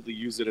absolutely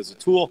use it as a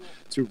tool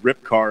to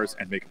rip cars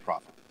and make a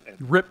profit.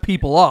 Rip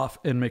people off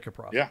and make a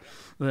profit.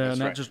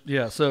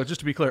 Yeah. So just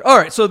to be clear. All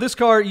right. So this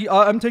car,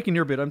 I'm taking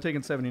your bid. I'm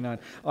taking 79.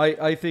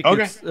 I think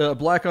it's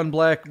black on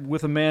black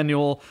with a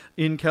manual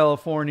in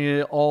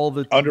California. All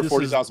the under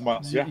 40,000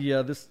 miles.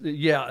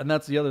 Yeah. And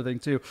that's the other thing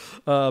too.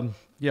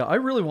 Yeah, I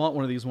really want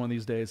one of these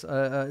days. One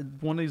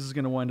of these is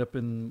going to wind up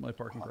in my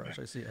parking garage.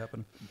 I see it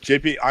happen.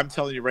 JP, I'm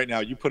telling you right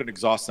now, you put an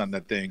exhaust on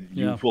that thing,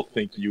 you will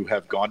think you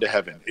have gone to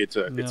heaven. It's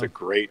a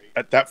great.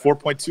 That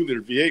 4.2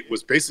 liter V8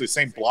 was basically the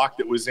same block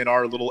that was in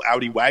our little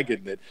Audi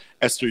wagon that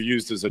Esther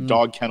used as a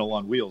dog kennel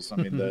on wheels. I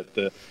mean,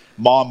 the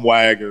mom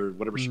wag or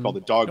whatever she called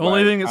it, dog. The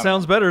only thing that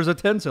sounds better is a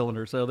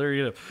 10-cylinder. So there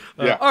you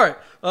go. All right,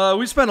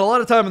 we spent a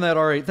lot of time in that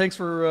R8. Thanks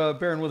for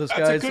bearing with us,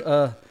 guys.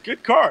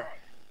 Good car.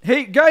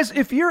 Hey, guys,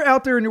 if you're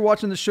out there and you're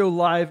watching the show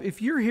live,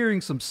 if you're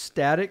hearing some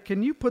static,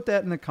 can you put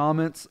that in the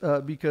comments?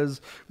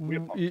 Because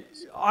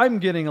I'm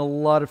getting a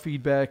lot of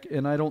feedback,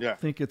 and I don't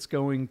think it's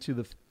going to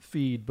the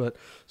feed. But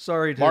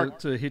sorry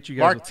to hit you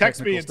guys. Mark,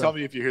 text me and tell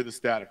me if you hear the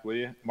static, will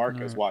you? Mark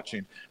is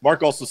watching.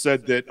 Mark also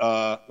said that,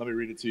 let me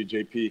read it to you,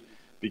 JP,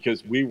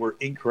 because we were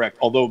incorrect.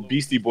 Although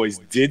Beastie Boys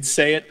did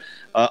say it,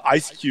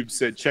 Ice Cube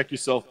said, check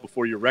yourself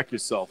before you wreck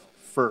yourself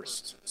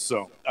first.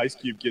 So Ice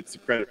Cube gets the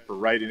credit for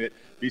writing it.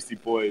 Beastie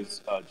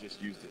Boys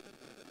just used it.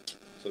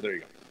 So there you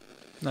go.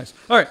 Nice.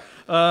 All right.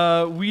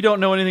 We don't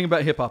know anything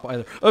about hip hop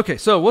either. Okay,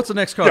 so what's the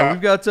next car? Yeah.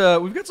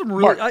 We've got some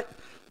really.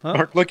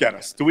 Mark, look at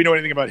us. Do we know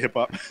anything about hip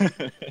hop?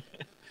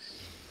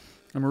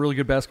 I'm a really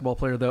good basketball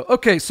player, though.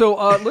 Okay, so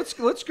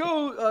let's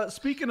go.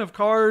 Speaking of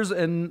cars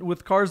and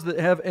with cars that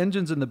have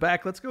engines in the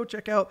back, let's go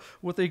check out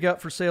what they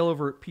got for sale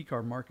over at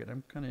P-Car Market.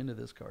 I'm kind of into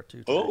this car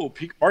too. Oh,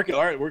 P-Car Market.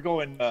 All right, we're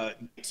going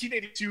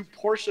 1982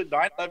 Porsche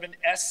 911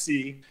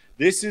 SC.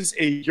 This is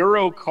a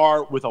Euro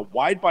car with a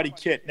wide body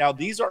kit. Now,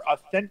 these are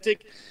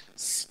authentic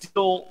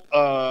steel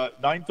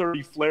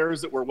 930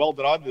 flares that were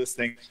welded onto this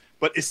thing.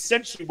 But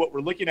essentially what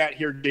we're looking at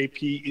here,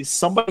 JP, is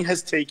somebody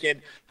has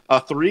taken a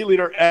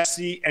 3-liter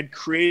SC and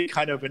create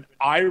kind of an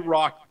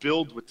IROC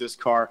build with this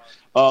car.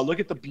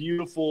 Look at the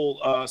beautiful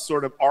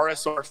sort of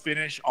RSR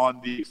finish on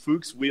the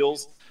Fuchs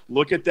wheels.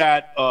 Look at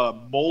that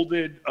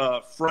molded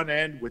front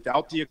end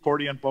without the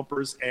accordion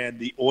bumpers and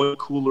the oil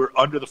cooler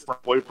under the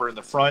front wiper in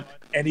the front,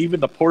 and even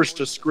the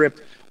Porsche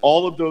script.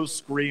 All of those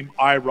scream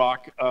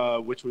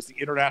IROC, which was the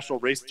International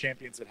Race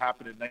Champions that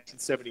happened in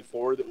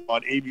 1974 that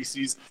on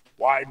ABC's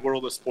Wide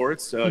World of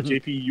Sports.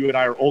 JP, you and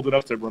I are old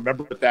enough to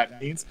remember what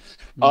that means.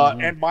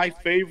 And my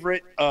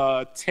favorite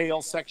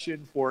tail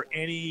section for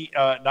any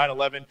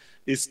 911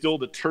 is still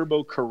the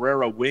Turbo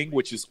Carrera wing,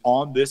 which is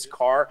on this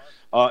car,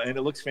 and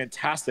it looks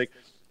fantastic.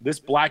 This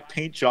black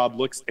paint job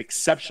looks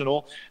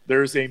exceptional.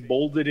 There's a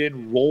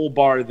molded-in roll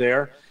bar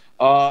there.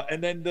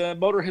 And then the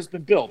motor has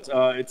been built.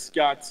 It's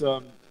got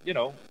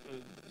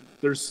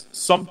there's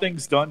some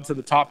things done to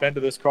the top end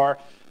of this car.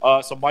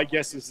 So my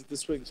guess is that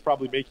this thing is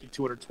probably making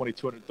 220,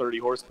 230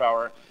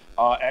 horsepower.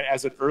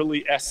 As an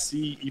early SC,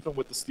 even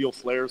with the steel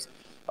flares,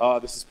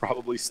 this is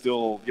probably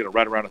still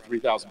right around a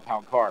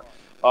 3,000-pound car.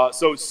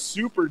 So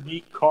super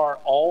neat car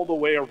all the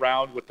way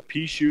around with the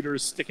pea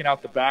shooters sticking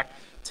out the back.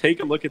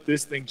 Take a look at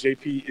this thing,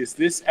 JP.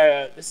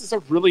 This is a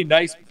really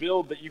nice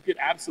build that you could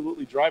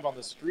absolutely drive on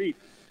the street.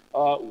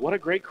 What a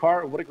great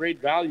car! What a great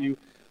value,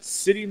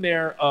 sitting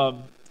there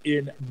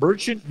in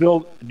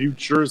Merchantville, New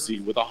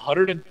Jersey, with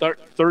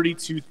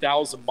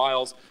 132,000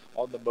 miles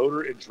on the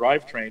motor and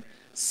drivetrain,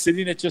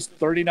 sitting at just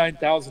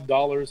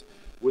 $39,000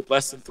 with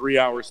less than 3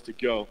 hours to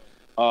go.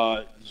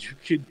 For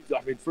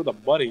the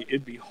money,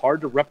 it'd be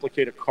hard to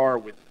replicate a car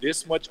with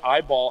this much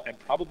eyeball and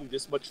probably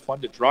this much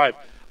fun to drive.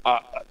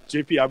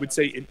 JP, I would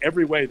say in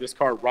every way, this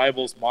car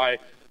rivals my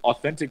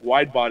authentic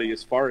wide body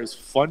as far as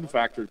fun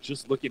factor.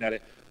 Just looking at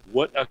it,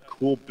 what a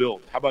cool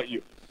build. How about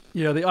you?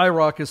 Yeah, the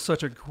IROC is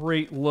such a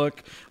great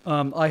look.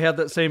 I had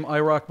that same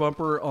IROC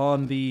bumper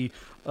on the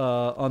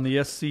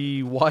SC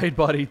wide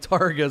body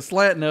Targa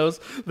slant nose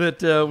that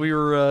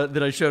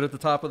that I showed at the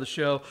top of the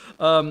show.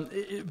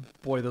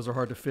 Boy, those are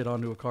hard to fit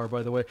onto a car,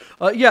 by the way.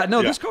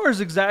 This car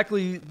is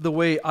exactly the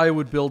way I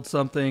would build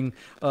something.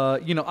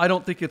 I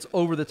don't think it's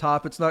over the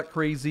top. It's not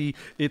crazy.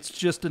 It's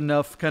just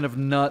enough kind of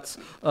nuts.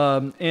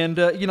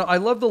 I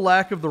love the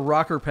lack of the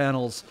rocker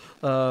panels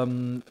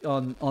on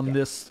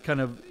this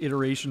kind of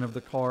iteration of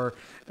the car.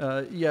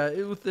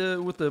 With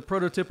the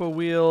prototypo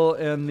wheel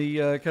and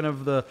the kind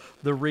of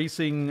the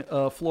racing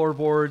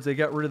floorboards, they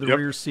got rid of the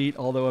rear seat.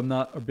 Although I'm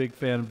not a big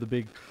fan of the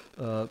big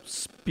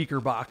speaker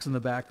box in the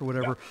back or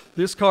whatever.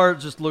 This car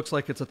just looks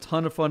like it's a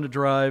ton of fun to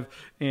drive,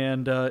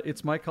 and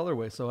it's my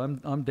colorway, so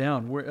I'm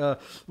down.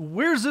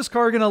 Where's this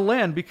car gonna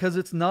land? Because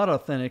it's not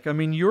authentic. I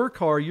mean, your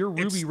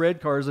ruby red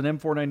car is an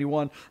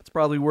M491. It's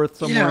probably worth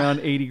somewhere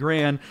around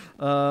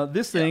 $80,000.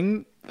 This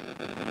thing,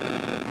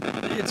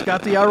 it's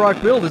got the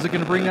IROC build. Is it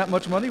going to bring that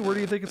much money? Where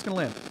do you think it's going to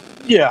land?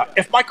 Yeah,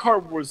 if my car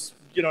was,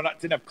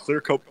 didn't have clear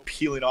coat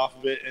peeling off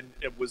of it, and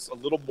it was a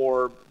little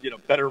more,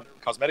 better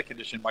cosmetic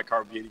condition, my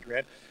car would be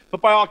 $80,000. But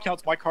by all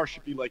accounts, my car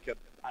should be like a,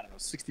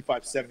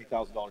 $65,000,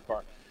 $70,000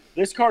 car.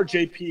 This car,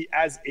 JP,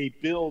 as a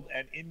build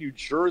and in New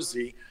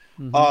Jersey,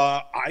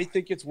 I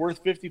think it's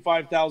worth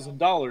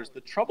 $55,000.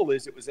 The trouble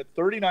is, it was at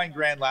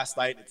 $39,000 last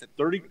night. It's at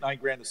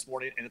 $39,000 this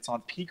morning, and it's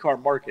on P-Car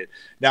Market.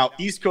 Now,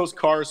 East Coast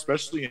cars,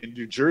 especially in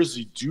New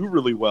Jersey, do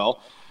really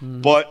well,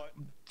 but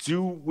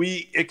Do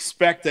we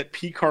expect that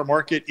P-Car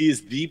Market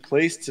is the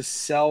place to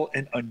sell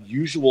an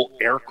unusual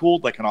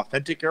air-cooled, like an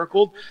authentic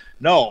air-cooled?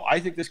 No, I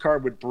think this car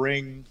would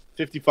bring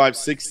 55,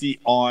 60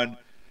 on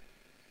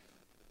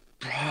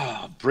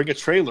bring a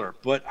trailer,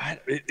 but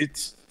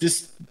it's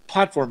this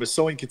platform is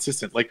so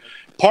inconsistent. Like,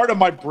 part of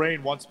my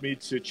brain wants me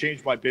to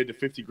change my bid to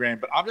 50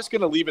 grand, but I'm just going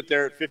to leave it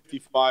there at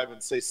 55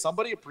 and say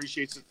somebody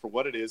appreciates it for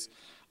what it is.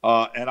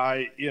 And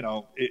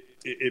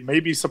it may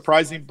be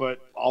surprising,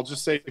 but I'll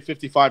just say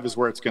 55 is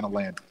where it's going to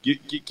land.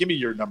 Give me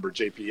your number,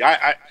 JP.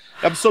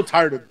 I'm so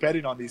tired of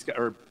betting on these guys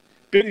or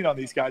bidding on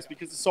these guys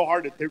because it's so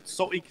hard. They're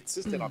so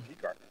inconsistent on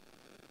P-Car.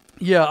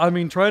 Yeah, I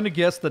mean, trying to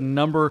guess the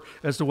number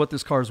as to what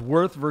this car's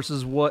worth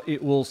versus what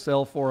it will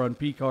sell for on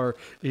P-Car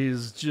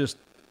is just,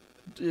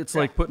 it's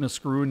like putting a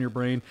screw in your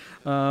brain.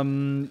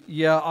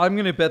 Yeah, I'm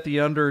going to bet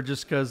the under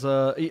just because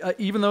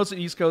even though it's an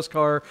East Coast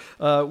car,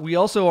 we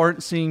also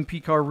aren't seeing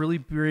P-Car really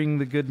bring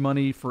the good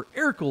money for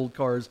air-cooled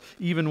cars,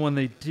 even when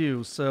they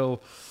do. So,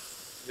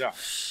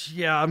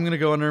 yeah, I'm going to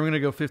go under. I'm going to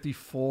go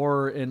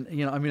 54. And,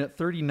 I mean, at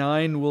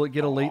 39, will it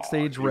get a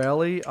late-stage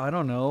rally? I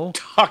don't know.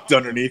 Tucked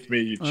underneath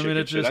me, you I mean,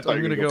 it's shit. just, I'm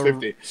going to go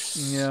 50.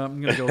 Yeah, I'm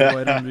going to go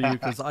right under you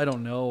because I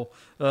don't know.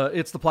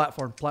 It's the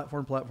platform.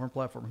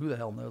 Who the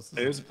hell knows?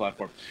 It is a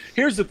platform.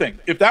 Here's the thing.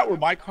 If that were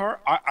my car,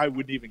 I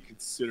wouldn't even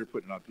consider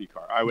putting it on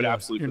P-Car. I would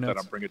absolutely put that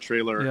on Bring a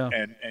Trailer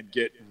and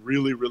get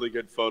really, really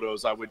good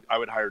photos. I would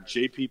hire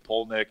JP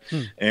Polnick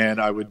and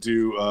I would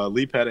do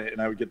Lee Pettit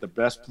and I would get the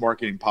best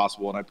marketing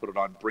possible and I put it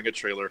on Bring a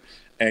Trailer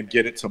and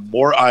get it to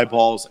more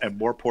eyeballs and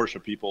more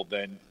Porsche people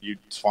than you'd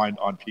find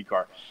on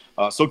P-Car.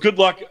 So good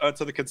luck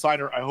to the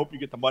consignor. I hope you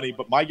get the money.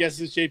 But my guess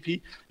is,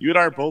 JP, you and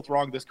I are both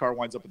wrong. This car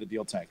winds up in the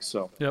deal tank.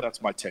 So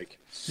that's my take.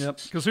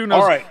 Yep. Because who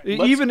knows? All right,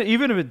 even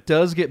if it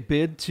does get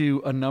bid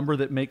to a number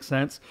that makes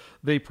sense,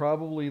 they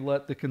probably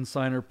let the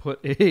consignor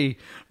put a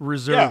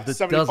reserve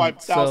that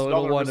doesn't. So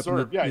it'll wind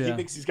reserve. Up He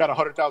thinks he's got a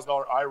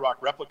 $100,000 IROC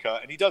replica,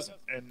 and he doesn't.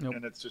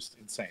 And it's just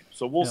insane.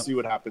 So we'll see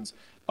what happens.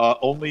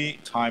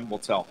 Only time will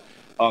tell.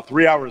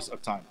 3 hours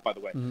of time, by the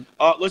way.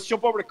 Let's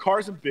jump over to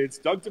cars and bids.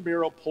 Doug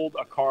DeMiro pulled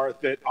a car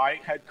that I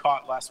had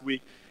caught last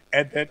week,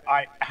 and then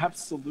I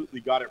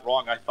absolutely got it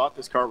wrong. I thought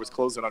this car was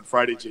closing on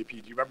Friday, JP. Do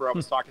you remember I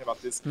was talking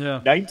about this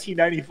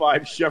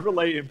 1995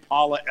 Chevrolet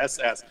Impala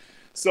SS?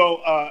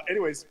 So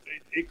anyways,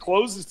 it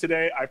closes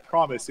today, I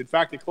promise. In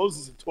fact, it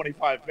closes in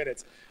 25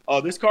 minutes.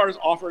 This car is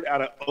offered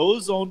out of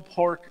Ozone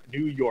Park,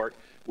 New York,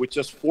 with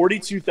just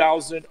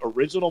 42,000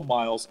 original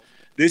miles.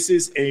 This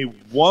is a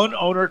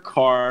one-owner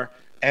car,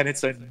 and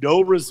it's a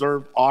no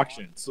reserve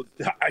auction. So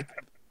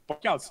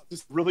it's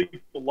just really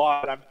a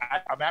lot. I'm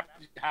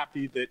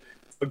happy that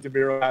Doug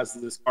DeMiro has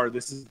this car.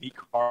 This is a neat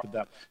car for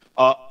them.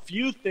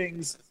 Few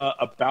things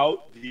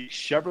about the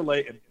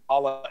Chevrolet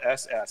Impala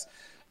SS.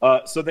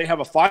 So they have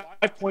a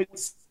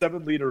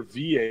 5.7 liter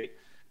V8.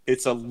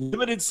 It's a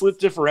limited slip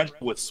differential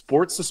with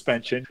sports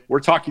suspension. We're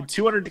talking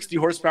 260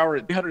 horsepower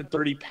and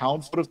 330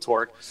 pound-foot of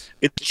torque.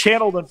 It's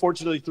channeled,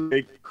 unfortunately, through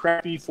a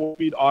crappy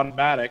 4-speed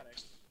automatic.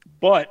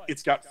 But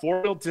it's got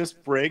 4-wheel disc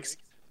brakes,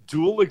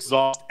 dual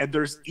exhaust, and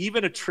there's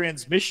even a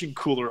transmission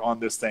cooler on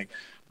this thing.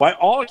 By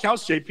all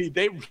accounts, JP,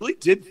 they really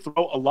did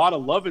throw a lot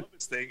of love at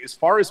this thing as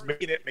far as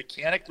making it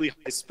mechanically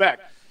high spec.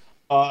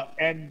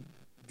 And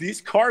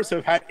these cars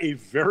have had a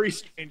very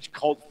strange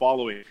cult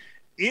following.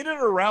 In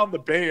and around the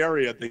Bay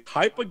Area, the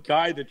type of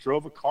guy that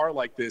drove a car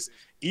like this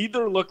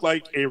either looked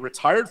like a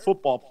retired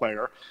football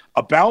player,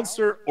 a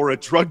bouncer, or a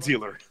drug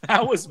dealer.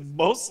 That was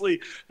mostly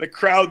the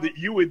crowd that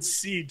you would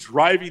see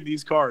driving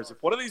these cars.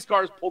 If one of these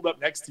cars pulled up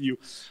next to you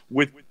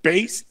with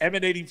bass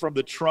emanating from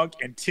the trunk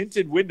and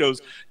tinted windows,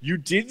 you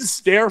didn't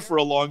stare for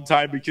a long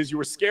time because you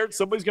were scared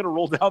somebody's going to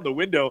roll down the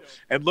window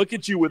and look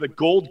at you with a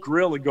gold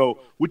grill and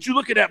go, "What you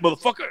looking at,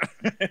 motherfucker?"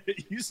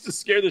 It used to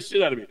scare the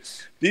shit out of me.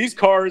 These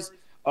cars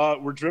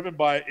were driven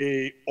by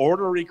a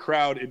ornery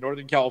crowd in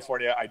Northern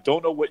California. I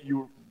don't know what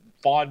your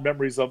fond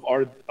memories of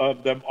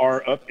them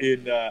are up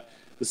in the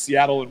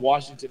Seattle and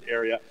Washington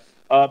area.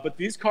 But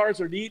these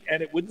cars are neat,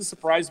 and it wouldn't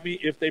surprise me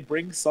if they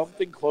bring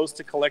something close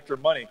to collector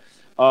money.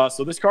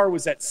 So this car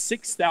was at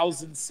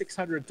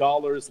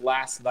 $6,600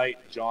 last night,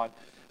 John.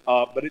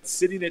 But it's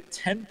sitting at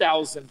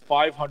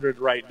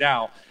 $10,500 right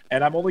now.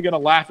 And I'm only going to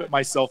laugh at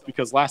myself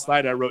because last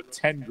night I wrote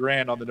 10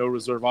 grand on the no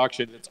reserve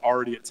auction. It's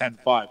already at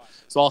 10.5.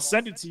 So I'll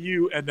send it to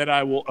you and then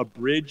I will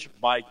abridge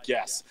my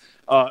guess.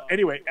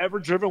 Anyway, ever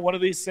driven one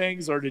of these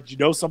things, or did you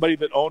know somebody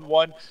that owned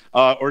one?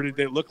 Or did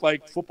they look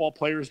like football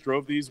players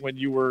drove these when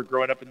you were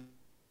growing up in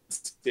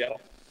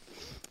Seattle?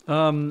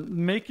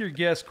 Make your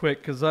guess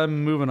quick because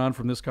I'm moving on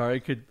from this car.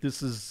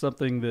 This is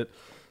something that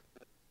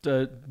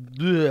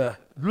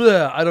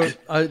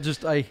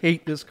I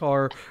hate this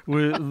car.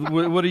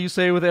 What do you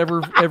say with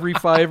every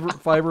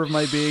fiber of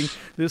my being?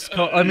 This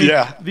car. I mean,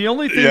 the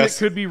only thing that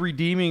could be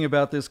redeeming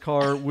about this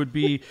car would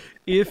be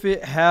if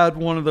it had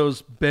one of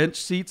those bench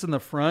seats in the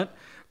front.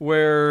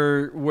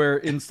 Where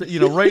instead,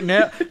 right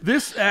now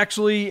this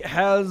actually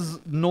has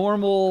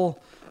normal.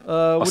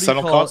 What do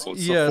you call console. it?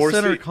 Yeah,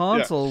 center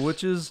console,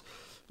 which is.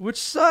 Which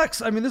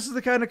sucks. I mean, this is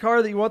the kind of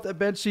car that you want that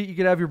bed sheet. You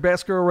could have your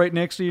best girl right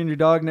next to you and your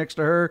dog next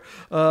to her,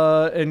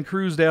 and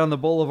cruise down the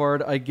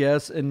boulevard, I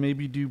guess, and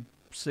maybe do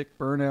sick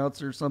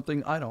burnouts or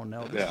something. I don't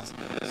know. This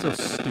is so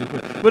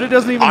stupid. But it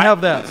doesn't even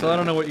have that, so I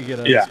don't know what you get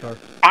out of this car.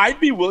 I'd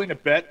be willing to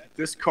bet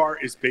this car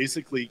is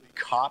basically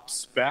cop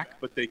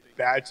spec, but they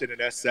badged it an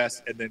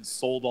SS and then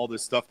sold all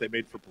this stuff they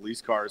made for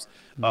police cars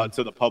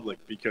to the public,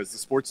 because the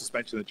sports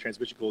suspension and the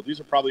transmission cooler, these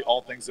are probably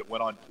all things that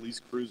went on police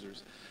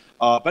cruisers.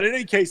 But in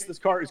any case, this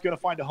car is going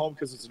to find a home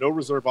because it's a no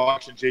reserve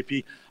auction,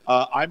 JP.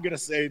 I'm going to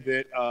say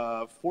that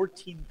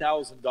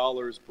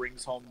 $14,000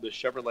 brings home the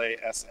Chevrolet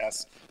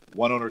SS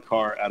one-owner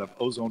car out of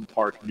Ozone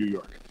Park, New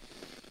York.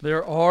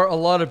 There are a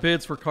lot of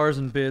bids for Cars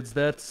and Bids.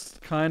 That's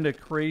kind of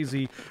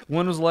crazy.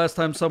 When was the last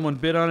time someone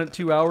bid on it?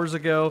 2 hours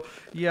ago?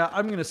 Yeah,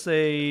 I'm going to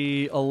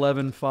say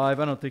 11.5.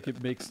 I don't think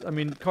it makes... I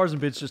mean, Cars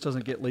and Bids just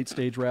doesn't get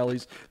late-stage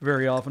rallies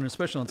very often,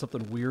 especially on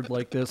something weird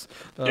like this.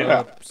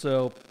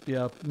 So,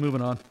 yeah,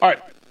 moving on. All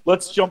right.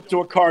 Let's jump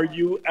to a car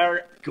you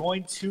are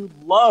going to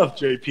love,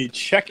 JP.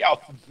 Check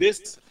out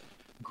this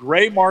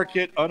gray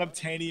market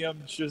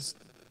unobtainium. Just,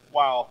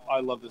 wow,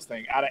 I love this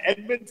thing. Out of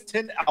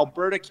Edmonton,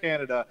 Alberta,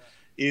 Canada,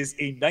 is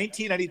a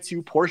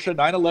 1992 Porsche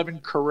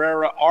 911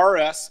 Carrera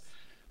RS.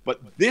 But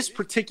this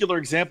particular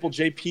example,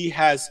 JP,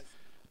 has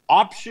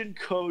option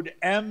code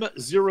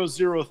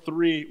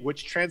M003,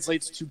 which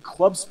translates to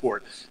Club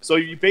Sport. So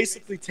you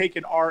basically take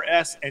an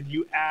RS and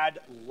you add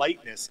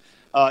lightness.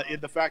 In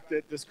the fact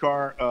that this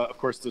car, of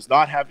course, does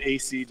not have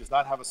AC, does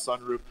not have a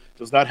sunroof,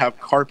 does not have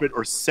carpet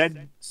or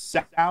sound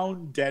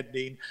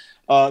deadening.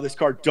 This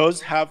car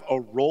does have a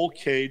roll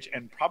cage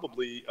and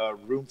probably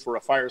room for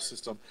a fire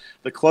system.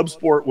 The Club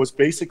Sport was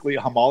basically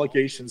a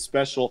homologation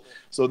special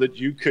so that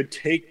you could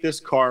take this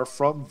car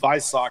from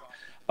Weissach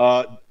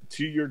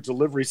to your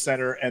delivery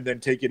center and then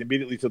take it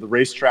immediately to the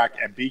racetrack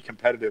and be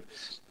competitive.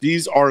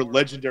 These are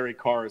legendary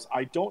cars.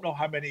 I don't know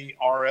how many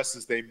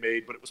RSs they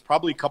made, but it was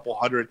probably a couple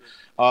hundred,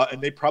 and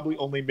they probably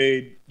only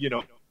made,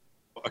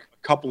 a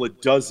couple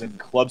of dozen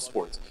Club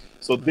Sports.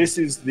 So this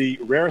is the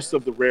rarest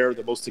of the rare,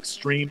 the most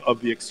extreme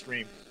of the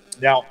extreme.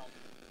 Now,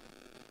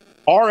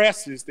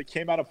 RSs that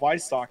came out of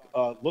Weissach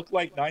look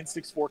like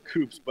 964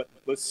 coupes, but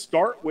let's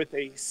start with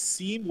a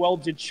seam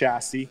welded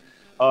chassis.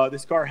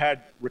 This car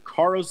had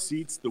Recaro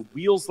seats. The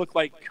wheels look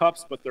like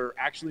cups, but they're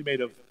actually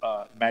made of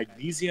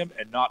magnesium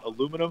and not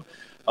aluminum.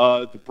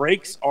 The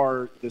brakes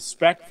are the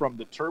spec from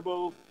the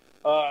turbo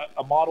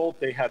model.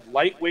 They had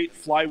lightweight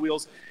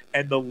flywheels,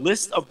 and the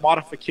list of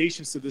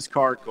modifications to this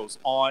car goes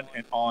on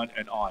and on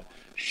and on.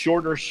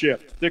 Shorter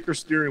shift, thicker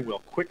steering wheel,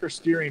 quicker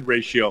steering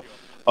ratio,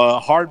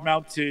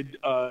 hard-mounted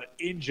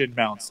engine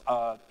mounts.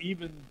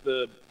 Even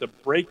the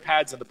brake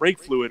pads and the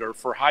brake fluid are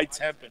for high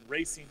temp and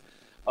racing.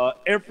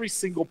 Every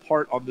single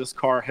part on this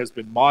car has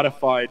been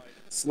modified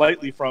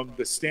slightly from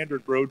the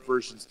standard road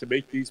versions to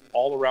make these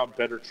all-around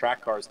better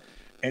track cars.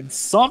 And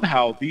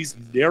somehow these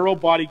narrow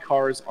body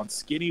cars on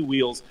skinny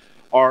wheels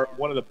are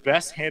one of the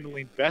best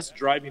handling, best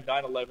driving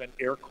 911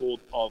 air-cooled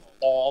of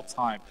all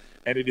time.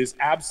 And it is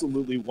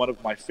absolutely one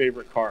of my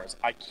favorite cars.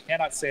 I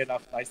cannot say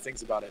enough nice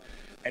things about it.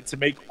 And to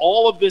make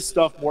all of this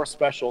stuff more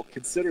special,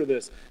 consider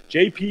this.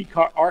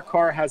 our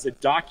car has a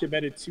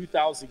documented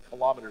 2,000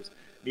 kilometers,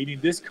 meaning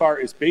this car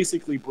is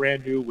basically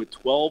brand new with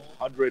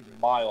 1,200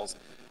 miles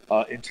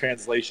in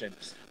translation.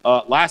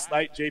 Last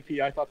night,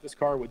 JP, I thought this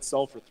car would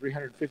sell for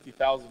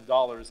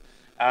 $350,000,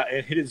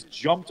 and it has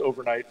jumped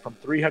overnight from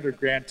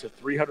 $300,000 to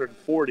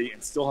 $340,000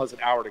 and still has an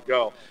hour to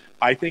go.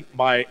 I think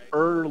my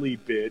early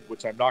bid,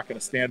 which I'm not going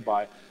to stand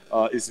by,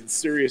 is in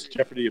serious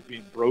jeopardy of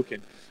being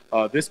broken.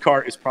 This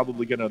car is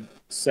probably going to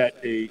set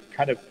a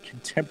kind of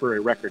contemporary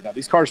record. Now,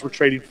 these cars were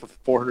trading for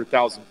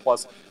 $400,000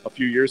 plus a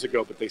few years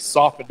ago, but they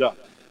softened up.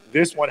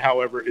 This one,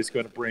 however, is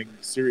going to bring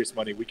serious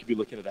money. We could be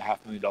looking at a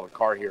 $500,000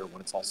 car here when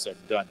it's all said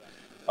and done.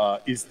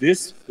 Is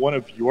this one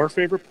of your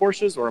favorite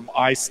Porsches, or am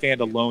I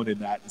stand alone in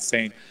that and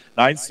saying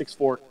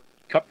 964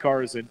 Cup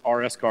cars and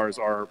RS cars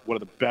are one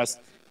of the best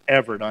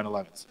ever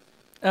 911s?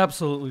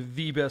 Absolutely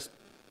the best.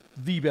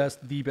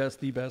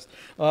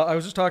 I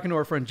was just talking to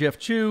our friend Jeff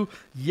Chu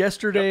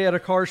yesterday at a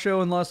car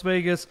show in Las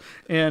Vegas,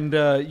 and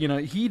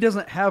he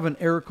doesn't have an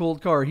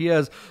air-cooled car. He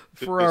has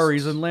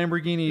Ferraris and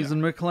Lamborghinis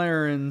and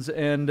McLarens,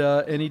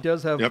 and he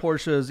does have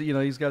Porsches.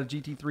 He's got a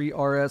GT3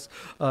 RS.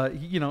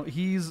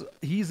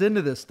 He's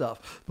into this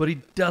stuff, but he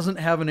doesn't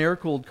have an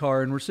air-cooled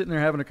car. And we're sitting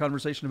there having a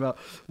conversation about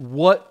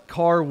what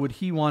car would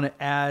he want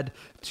to add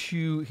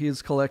to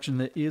his collection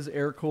that is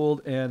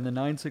air-cooled, and the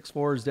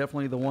 964 is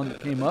definitely the one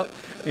that came up.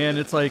 And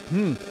it's like,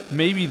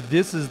 maybe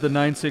this is the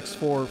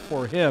 964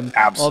 for him.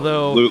 Absolutely.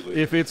 Although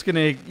if it's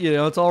gonna,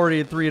 it's already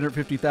at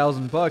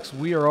 $350,000,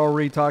 we are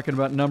already talking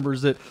about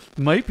numbers that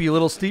might be a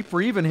little steep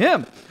for even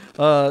him.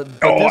 But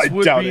this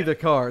would be the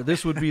car.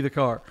 This would be the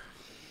car.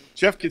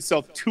 Jeff could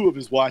sell 2 of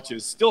his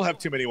watches, still have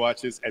too many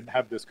watches, and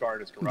have this car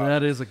in his garage.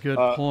 That is a good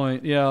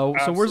point. Yeah.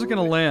 Absolutely. So where's it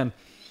going to land?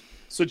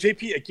 So,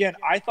 JP, again,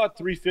 I thought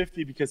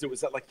 350 because it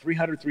was at like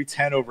 300,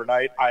 310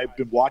 overnight. I've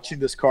been watching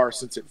this car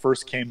since it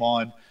first came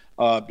on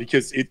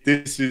because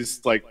this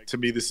is like, to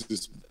me, this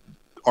is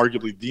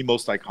arguably the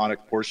most iconic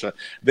Porsche.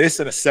 This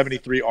and a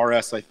 73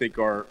 RS, I think,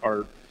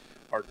 are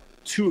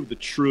two of the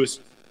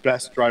truest,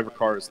 best driver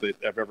cars that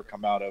have ever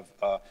come out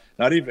of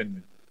not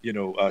even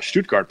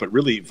Stuttgart, but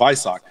really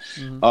Weissach.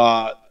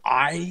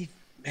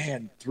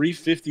 Man,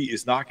 350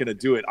 is not going to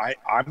do it.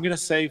 I'm going to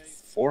say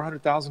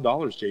 $400,000,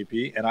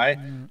 JP, and I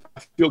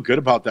feel good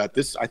about that.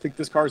 I think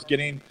this car is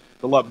getting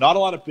the love. Not a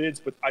lot of bids,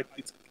 but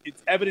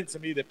it's evident to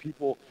me that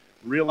people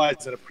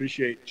realize and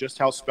appreciate just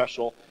how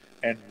special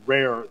and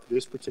rare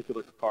this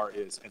particular car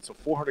is. And so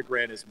 400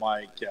 grand is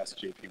my guess,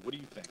 JP. What do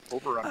you think?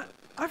 Over or under?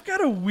 I've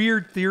got a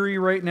weird theory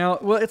right now.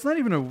 Well, it's not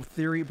even a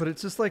theory, but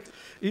it's just like,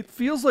 it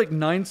feels like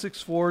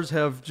 964s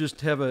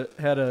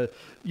had a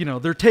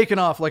they're taking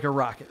off like a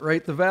rocket,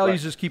 right? The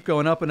values just keep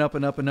going up and up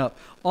and up and up.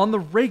 On the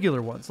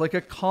regular ones, like a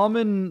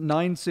common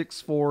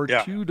 964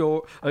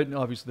 two-door,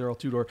 obviously they're all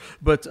two-door,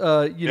 but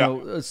a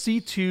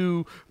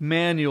C2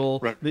 manual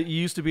that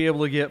you used to be able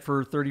to get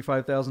for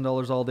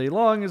 $35,000 all day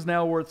long is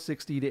now worth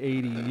 60 to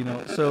 80,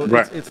 so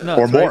it's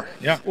nuts. Or more,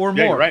 Or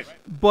more. You're right.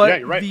 But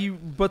you're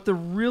right. But the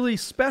really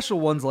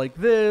special ones like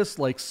this,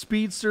 like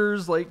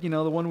Speedsters, like,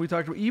 the one we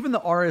talked about, even the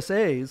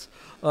RSAs,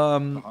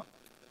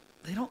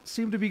 they don't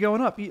seem to be going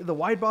up. The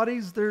wide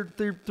bodies, they're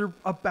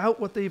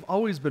about what they've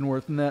always been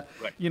worth. And that,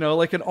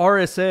 like an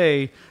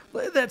RSA,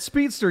 that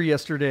Speedster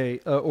yesterday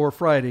or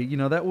Friday,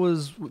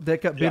 that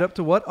got bid up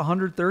to what,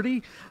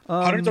 130?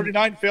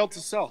 139 failed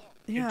to sell.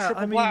 Yeah,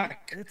 I mean,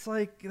 black. It's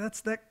like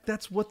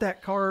that's what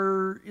that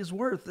car is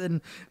worth.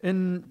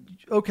 And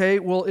okay,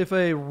 well, if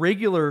a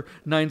regular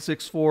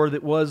 964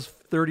 that was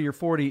 30 or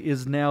 40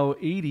 is now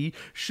 80,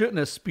 shouldn't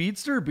a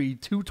Speedster be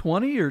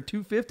 220 or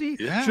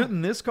 250? Yeah.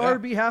 Shouldn't this car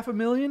be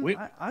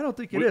 $500,000? I don't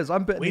think it is.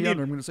 I'm betting the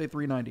under. I'm going to say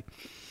 390.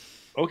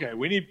 Okay,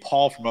 we need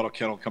Paul from Metal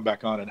Kennel to come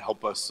back on and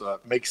help us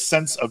make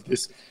sense of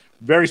this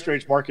very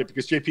strange market,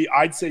 because JP,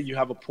 I'd say you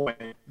have a point.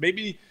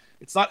 Maybe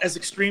it's not as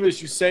extreme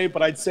as you say,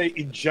 but I'd say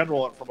in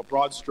general, from a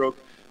broad stroke,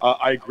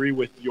 I agree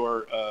with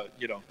your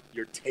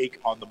take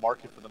on the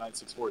market for the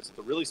 964s.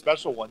 The really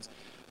special ones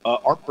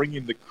aren't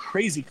bringing the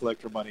crazy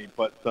collector money,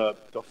 but the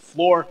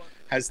floor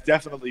has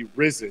definitely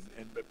risen,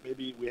 and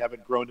maybe we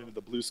haven't grown into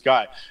the blue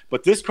sky.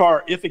 But this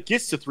car, if it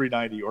gets to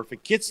 390 or if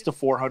it gets to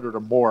 400 or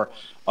more,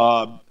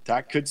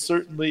 that could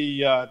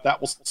certainly that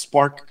will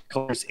spark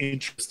collectors'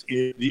 interest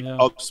in the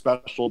other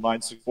special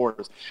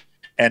 964s.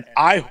 And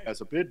I,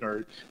 as a bid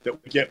nerd, that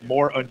we get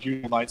more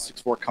unusual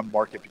 964 come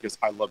market, because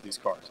I love these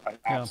cars. I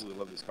absolutely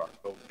love these cars.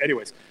 So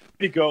anyways,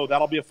 there you go.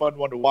 That'll be a fun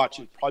one to watch.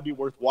 It'd probably be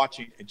worth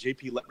watching. And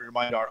JP, let me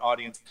remind our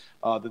audience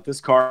that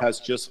this car has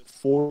just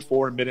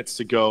 4 minutes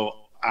to go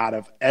out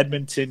of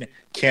Edmonton,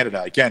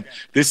 Canada. Again,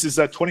 this is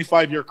a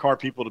 25-year car,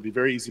 people. It'll be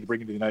very easy to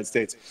bring into the United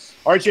States.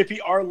 All right, JP,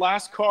 our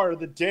last car of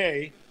the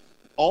day,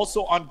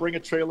 also on Bring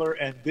a Trailer,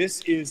 and this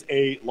is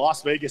a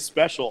Las Vegas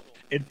special.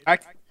 In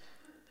fact,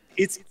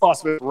 it's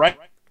Las Vegas right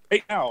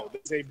now.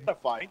 There's a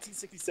modified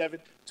 1967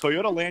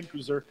 Toyota Land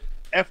Cruiser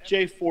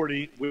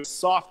FJ40 with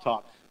soft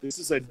top. This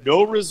is a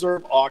no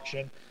reserve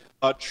auction.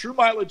 True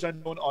mileage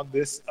unknown on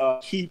this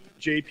heap,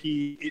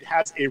 JP. It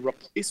has a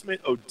replacement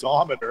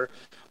odometer.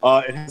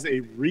 It has a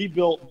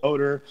rebuilt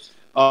motor.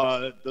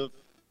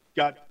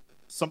 Got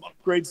some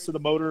upgrades to the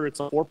motor.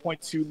 It's a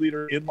 4.2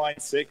 liter inline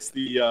six.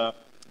 The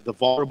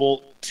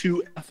vulnerable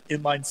 2F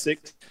inline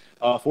six.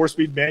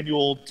 4-speed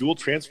manual, dual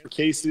transfer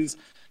cases.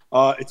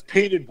 It's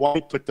painted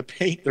white, but the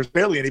paint, there's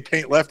barely any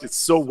paint left. It's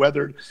so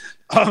weathered.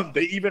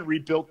 They even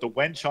rebuilt the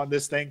winch on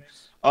this thing.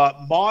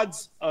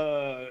 Mods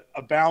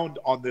abound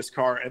on this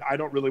car, and I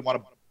don't really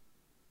want to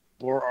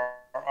bore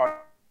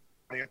our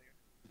audience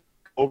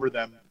over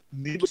them.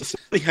 Needless to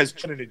say, has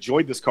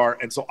enjoyed this car,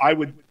 and so I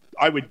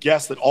would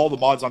guess that all the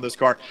mods on this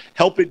car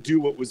help it do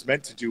what was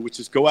meant to do, which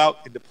is go out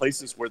into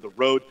places where the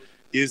road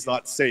is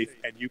not safe,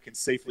 and you can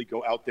safely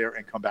go out there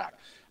and come back.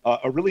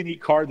 A really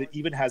neat car that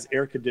even has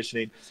air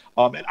conditioning.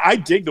 And I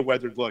dig the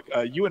weathered look.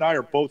 You and I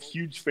are both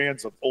huge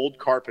fans of old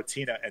car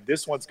patina, and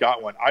this one's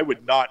got one. I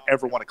would not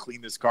ever want to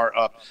clean this car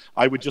up.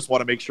 I would just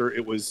want to make sure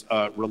it was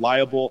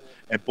reliable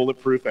and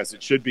bulletproof as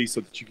it should be,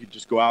 so that you could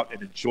just go out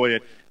and enjoy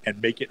it and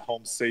make it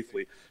home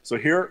safely. So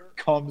here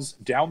comes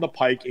down the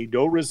pike a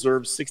no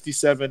reserve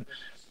 67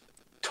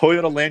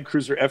 Toyota Land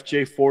Cruiser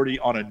FJ40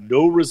 on a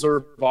no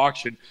reserve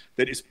auction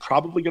that is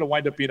probably going to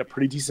wind up being a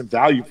pretty decent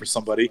value for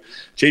somebody.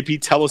 JP,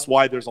 tell us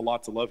why there's a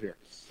lot to love here.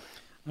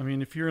 I mean,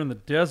 if you're in the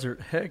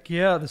desert, heck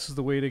yeah, this is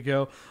the way to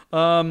go.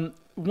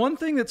 One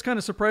thing that's kind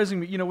of surprising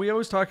me, we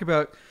always talk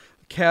about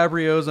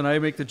cabrios, and I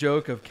make the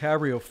joke of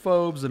cabrio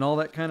phobes and all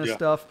that kind of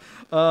stuff.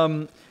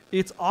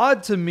 It's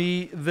odd to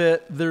me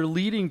that their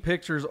leading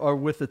pictures are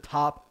with the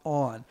top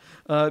on,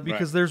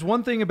 because there's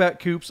one thing about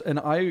coupes, and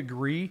I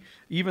agree,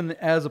 even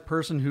as a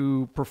person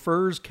who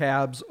prefers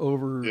cabs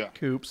over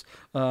coupes,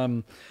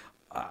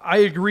 I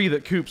agree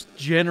that coupes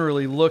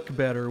generally look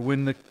better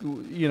when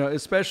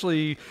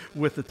especially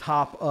with the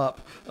top up,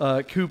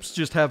 coupes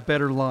just have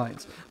better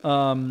lines.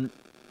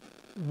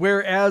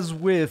 Whereas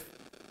with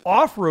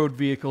off-road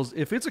vehicles,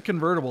 if it's a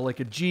convertible like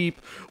a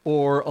Jeep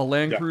or a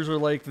Land Cruiser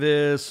like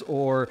this,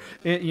 or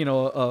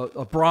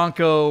a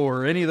Bronco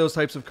or any of those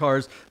types of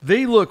cars,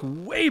 they look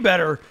way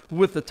better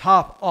with the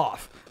top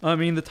off. I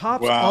mean, the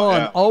tops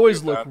on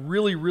always look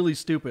really, really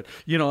stupid.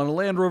 On a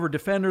Land Rover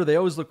Defender, they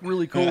always look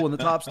really cool when the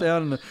top's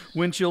down and the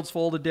windshield's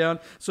folded down.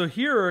 So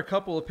here are a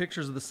couple of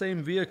pictures of the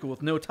same vehicle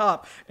with no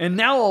top, and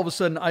now all of a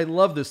sudden I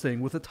love this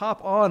thing with the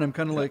top on. I'm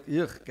kind of like,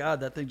 ugh,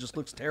 God, that thing just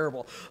looks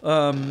terrible.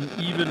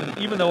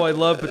 Even though I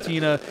love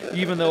patina,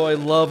 even though I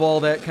love all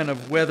that kind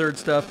of weathered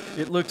stuff,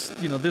 it looks,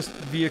 this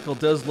vehicle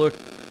does look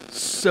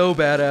so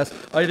badass.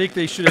 I think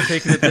they should have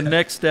taken it the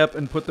next step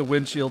and put the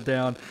windshield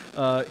down,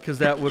 because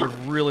that would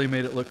have really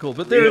made it look cool.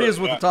 But there it is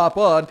with the top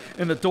on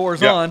and the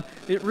doors on.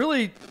 It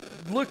really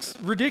looks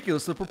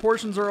ridiculous. The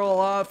proportions are all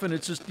off, and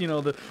it's just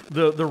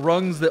the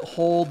rungs that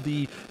hold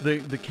the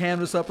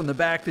canvas up in the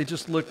back, they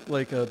just look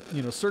like a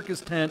circus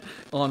tent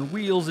on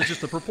wheels. It's just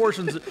the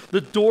proportions.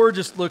 The door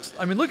just looks,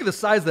 I mean, look at the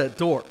size of that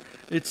door.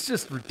 It's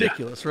just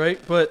ridiculous, right?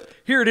 But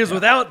here it is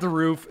without the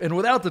roof and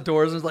without the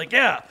doors. And it's like,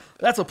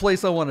 that's a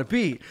place I want to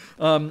be.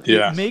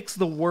 It makes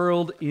the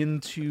world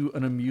into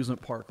an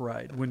amusement park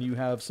ride when you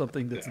have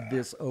something that's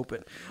this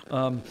open.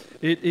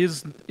 It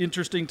is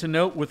interesting to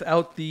note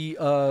without the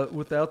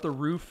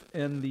roof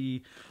and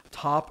the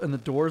top and the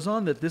doors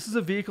on, that this is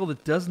a vehicle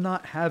that does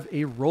not have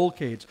a roll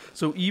cage.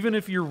 So even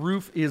if your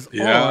roof is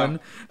on,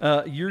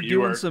 you're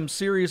doing some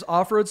serious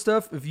off-road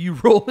stuff. If you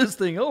roll this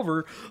thing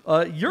over,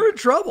 you're in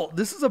trouble.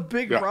 This is a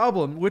big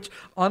problem, which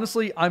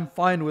honestly I'm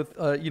fine with,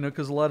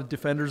 because a lot of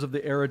Defenders of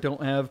the era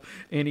don't have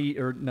any,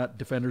 or not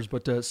Defenders,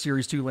 but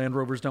Series 2 Land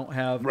Rovers don't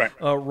have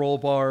roll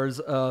bars.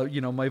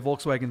 My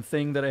Volkswagen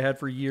Thing that I had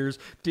for years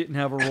didn't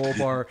have a roll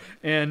bar.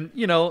 And,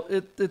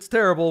 it's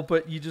terrible,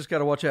 but you just got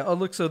to watch out. Oh,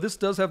 look, so this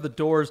does have the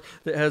doors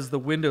that has the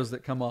windows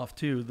that come off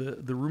too,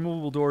 the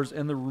removable doors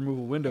and the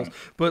removable windows.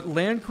 But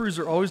Land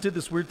Cruiser always did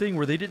this weird thing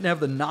where they didn't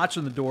have the notch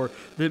in the door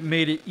that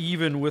made it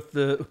even with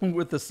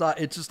the side.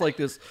 It's just like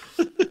this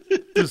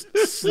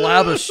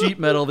slab of sheet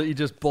metal that you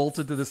just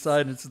bolted to the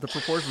side, and it's the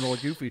proportions all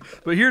goofy.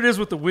 But here it is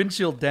with the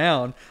windshield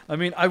down. I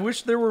mean, I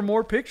wish there were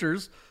more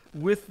pictures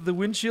with the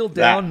windshield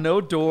down, no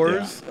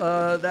doors.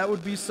 That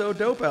would be so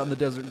dope out in the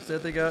desert.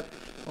 Instead, they got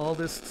all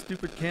this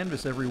stupid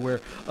canvas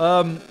everywhere.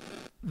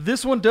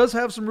 This one does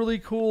have some really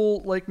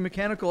cool,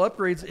 mechanical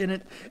upgrades in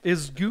it.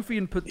 As goofy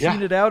and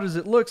patinaed out as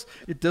it looks,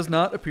 it does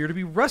not appear to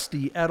be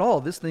rusty at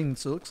all. This thing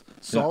looks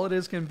solid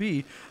as can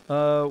be.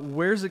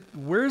 Where is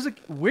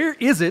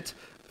it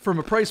from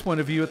a price point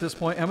of view at this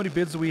point? How many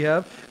bids do we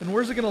have, and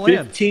where's it going to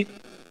land?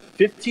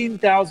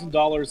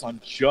 $15,000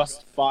 on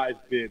just 5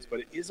 bids,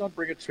 but it is on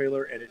Bring a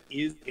Trailer, and it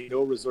is a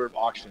no reserve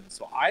auction.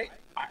 So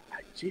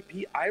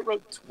JP, I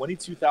wrote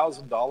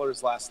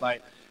 $22,000 last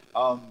night.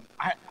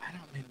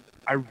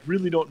 I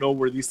really don't know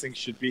where these things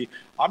should be.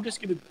 I'm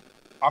just gonna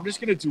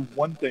do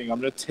one thing. I'm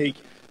gonna take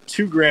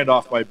 $2,000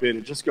 off my bid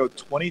and just go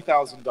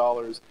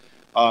 $20,000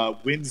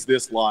 wins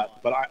this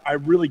lot. But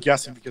I'm really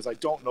guessing because I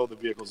don't know the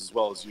vehicles as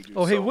well as you do.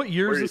 Oh, hey, what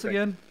year is this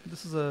again?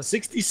 This is a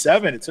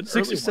 67. It's an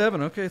 67. Early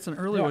one. Okay, it's an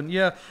early one.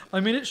 Yeah, I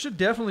mean, it should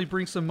definitely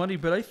bring some money,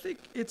 but I think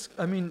it's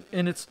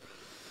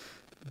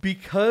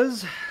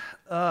because.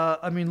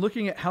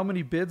 Looking at how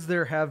many bids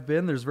there have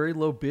been, there's very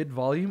low bid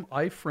volume.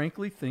 I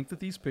frankly think that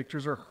these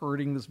pictures are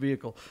hurting this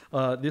vehicle.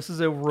 This is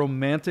a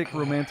romantic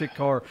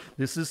car.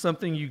 This is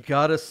something you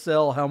gotta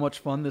sell how much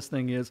fun this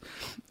thing is.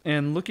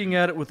 And looking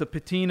at it with the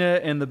patina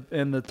and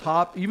the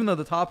top, even though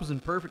the top is in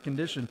perfect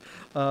condition,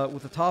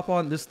 with the top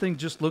on, this thing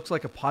just looks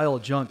like a pile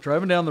of junk.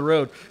 Driving down the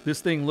road,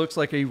 this thing looks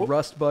like a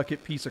rust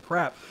bucket piece of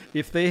crap.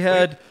 If they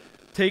had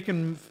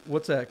taken,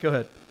 what's that? Go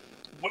ahead.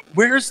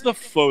 Where's the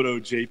photo,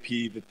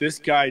 JP, that this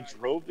guy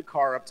drove the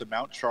car up to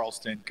Mount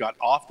Charleston, got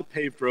off the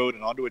paved road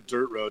and onto a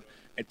dirt road,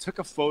 and took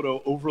a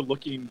photo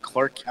overlooking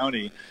Clark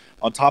County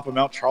on top of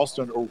Mount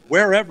Charleston or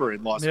wherever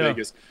in Las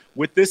Vegas,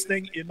 with this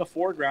thing in the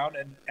foreground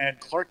and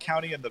Clark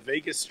County and the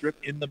Vegas Strip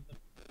in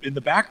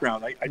the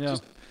background?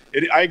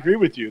 I agree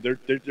with you.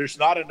 There's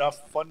not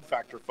enough fun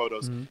factor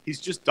photos. Mm-hmm.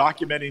 He's just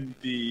documenting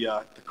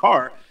the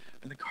car.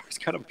 And the car's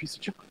kind of a piece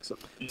of junk. So,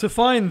 To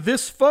find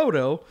this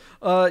photo,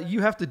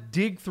 you have to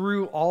dig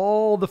through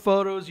all the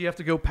photos. You have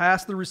to go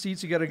past the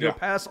receipts. You got to go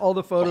past all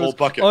the photos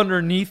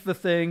underneath the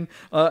thing.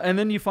 And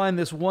then you find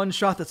this one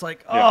shot that's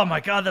like, oh, my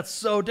God, that's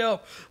so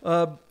dope.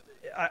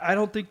 I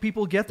don't think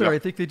people get there. I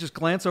think they just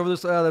glance over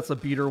this. Oh, that's a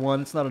beater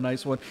one. It's not a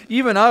nice one.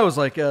 Even I was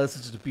like, this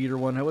is just a beater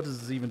one. What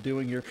is this even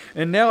doing here?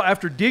 And now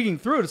after digging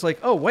through it, it's like,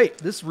 oh wait,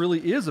 this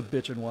really is a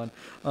bitchin' one.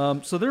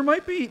 So there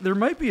might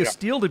be a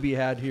steal to be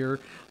had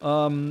here.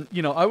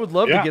 I would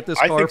love to get this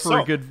car for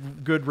a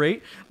good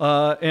rate.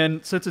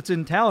 And since it's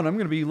in town, I'm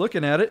going to be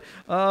looking at it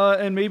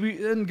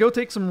and go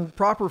take some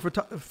proper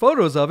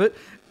photos of it.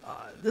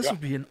 This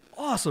would be an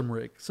awesome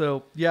rig.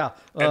 So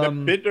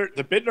and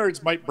the bid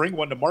nerds might bring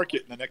one to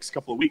market in the next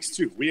couple of weeks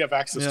too. We have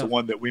access to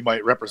one that we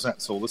might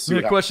represent. So let's see.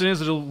 The question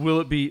is, will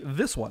it be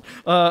this one?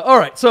 All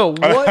right. So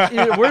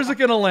where's it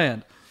going to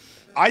land?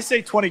 I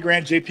say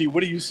 $20,000, JP.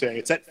 What do you say?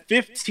 It's at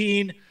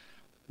 15.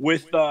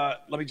 with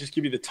let me just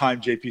give you the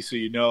time, JP, so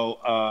you know.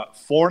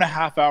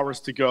 4.5 hours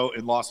to go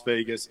in Las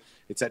Vegas.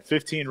 It's at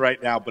 15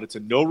 right now, but it's a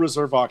no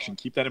reserve auction.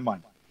 Keep that in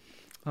mind.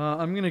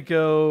 I'm going to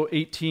go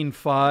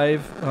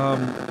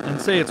 18.5 and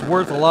say it's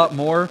worth a lot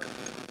more.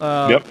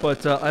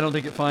 But I don't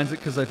think it finds it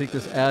because I think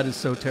this ad is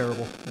so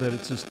terrible that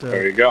it's just...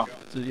 there you go.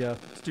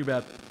 It's too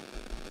bad.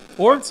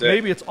 Or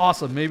maybe it's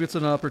awesome. Maybe it's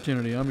an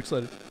opportunity. I'm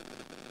excited.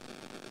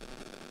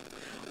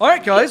 All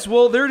right, guys.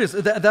 Well, there it is.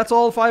 That's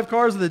all 5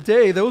 cars of the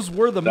day. Those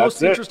were the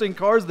most interesting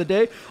cars of the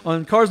day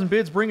on Cars and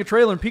Bids. Bring a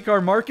Trailer and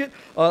P-Car Market.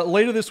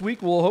 Later this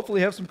week, we'll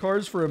hopefully have some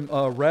cars from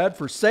Rad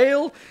for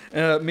sale,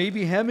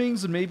 maybe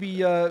Hemmings, and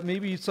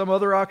maybe some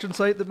other auction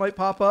site that might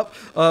pop up.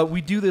 We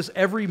do this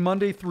every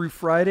Monday through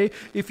Friday.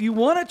 If you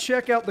want to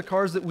check out the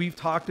cars that we've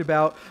talked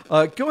about,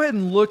 go ahead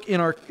and look in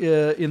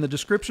the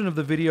description of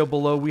the video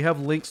below. We have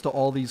links to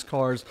all these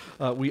cars.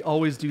 We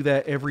always do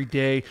that every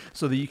day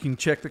so that you can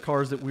check the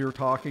cars that we were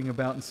talking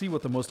about and see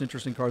what the most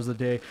interesting cars of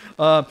the day.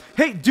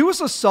 Hey, do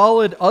us a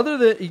solid. Other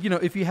than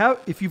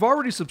if you've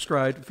already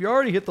subscribed, if you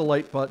already hit the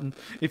like button,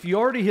 if you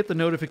already hit the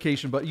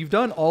notification button, you've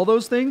done all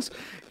those things.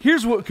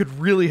 Here's what could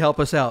really help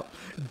us out.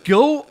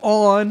 Go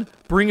on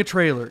Bring a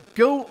Trailer.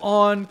 Go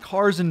on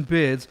Cars and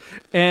Bids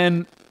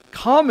and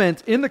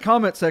comment in the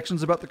comment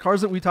sections about the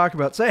cars that we talk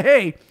about. Say,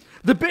 hey,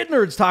 the Bid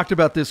Nerds talked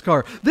about this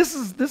car. This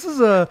is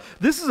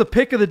a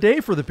pick of the day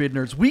for the Bid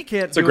Nerds. We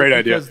can't do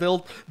it because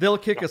they'll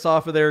kick us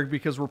off of there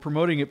because we're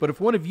promoting it. But if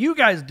one of you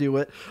guys do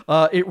it,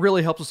 it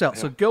really helps us out.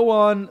 So go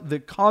on the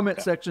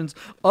comment sections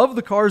of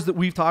the cars that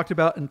we've talked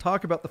about and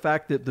talk about the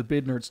fact that the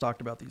Bid Nerds talked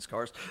about these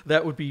cars.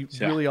 That would be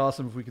really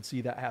awesome if we could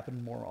see that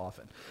happen more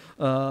often.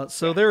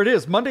 So there it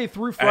is, Monday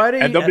through Friday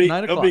at 9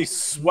 o'clock. There'll be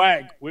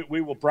swag. We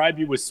will bribe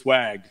you with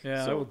swag.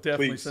 Yeah, so I will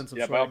definitely send some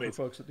swag for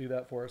folks that do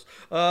that for us.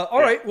 All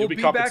right, we'll be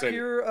back here.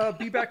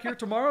 Be back here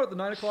tomorrow at the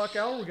 9 o'clock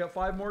hour. We got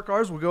 5 more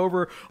cars. We'll go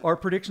over our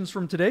predictions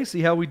from today.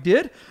 See how we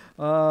did.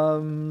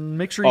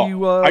 Make sure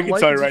you. I can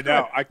tell you right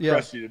now, I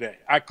crushed you today.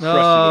 I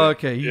crushed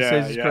you today. Okay, he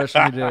says he's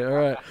crushing you today. All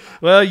right.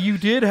 Well, you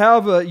did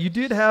have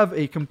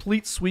a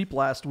complete sweep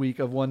last week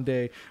of one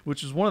day,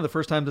 which is one of the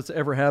first times that's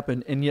ever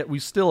happened, and yet we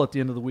still at the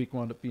end of the week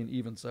wound up being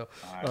even. So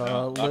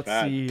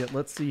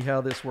let's see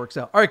how this works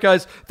out. All right,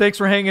 guys. Thanks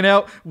for hanging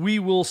out. We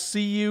will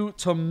see you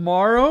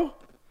tomorrow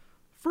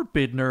for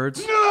Bid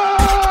Nerds.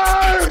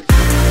 Oh,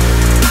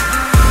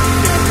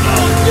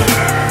 yeah.